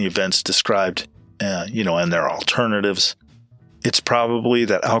away from the events described, and their alternatives, it's probably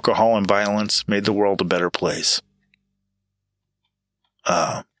that alcohol and violence made the world a better place.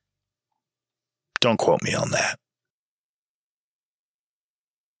 Don't quote me on that.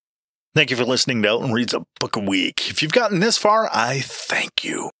 Thank you for listening to Elton Reads a Book a Week. If you've gotten this far, I thank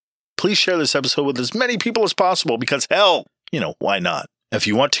you. Please share this episode with as many people as possible because, hell, why not? If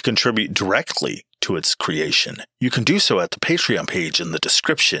you want to contribute directly to its creation, you can do so at the Patreon page in the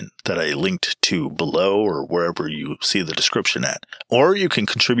description that I linked to below or wherever you see the description at. Or you can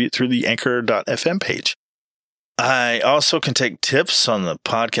contribute through the Anchor.fm page. I also can take tips on the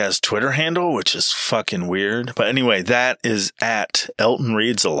podcast Twitter handle, which is fucking weird. But anyway, that is at Elton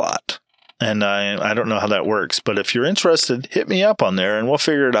Reads a Lot. And I don't know how that works, but if you're interested, hit me up on there and we'll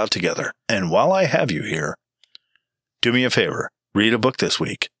figure it out together. And while I have you here, do me a favor. Read a book this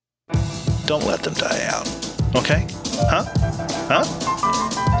week. Don't let them die out. Okay? Huh?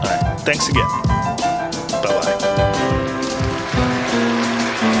 All right. Thanks again. Bye-bye.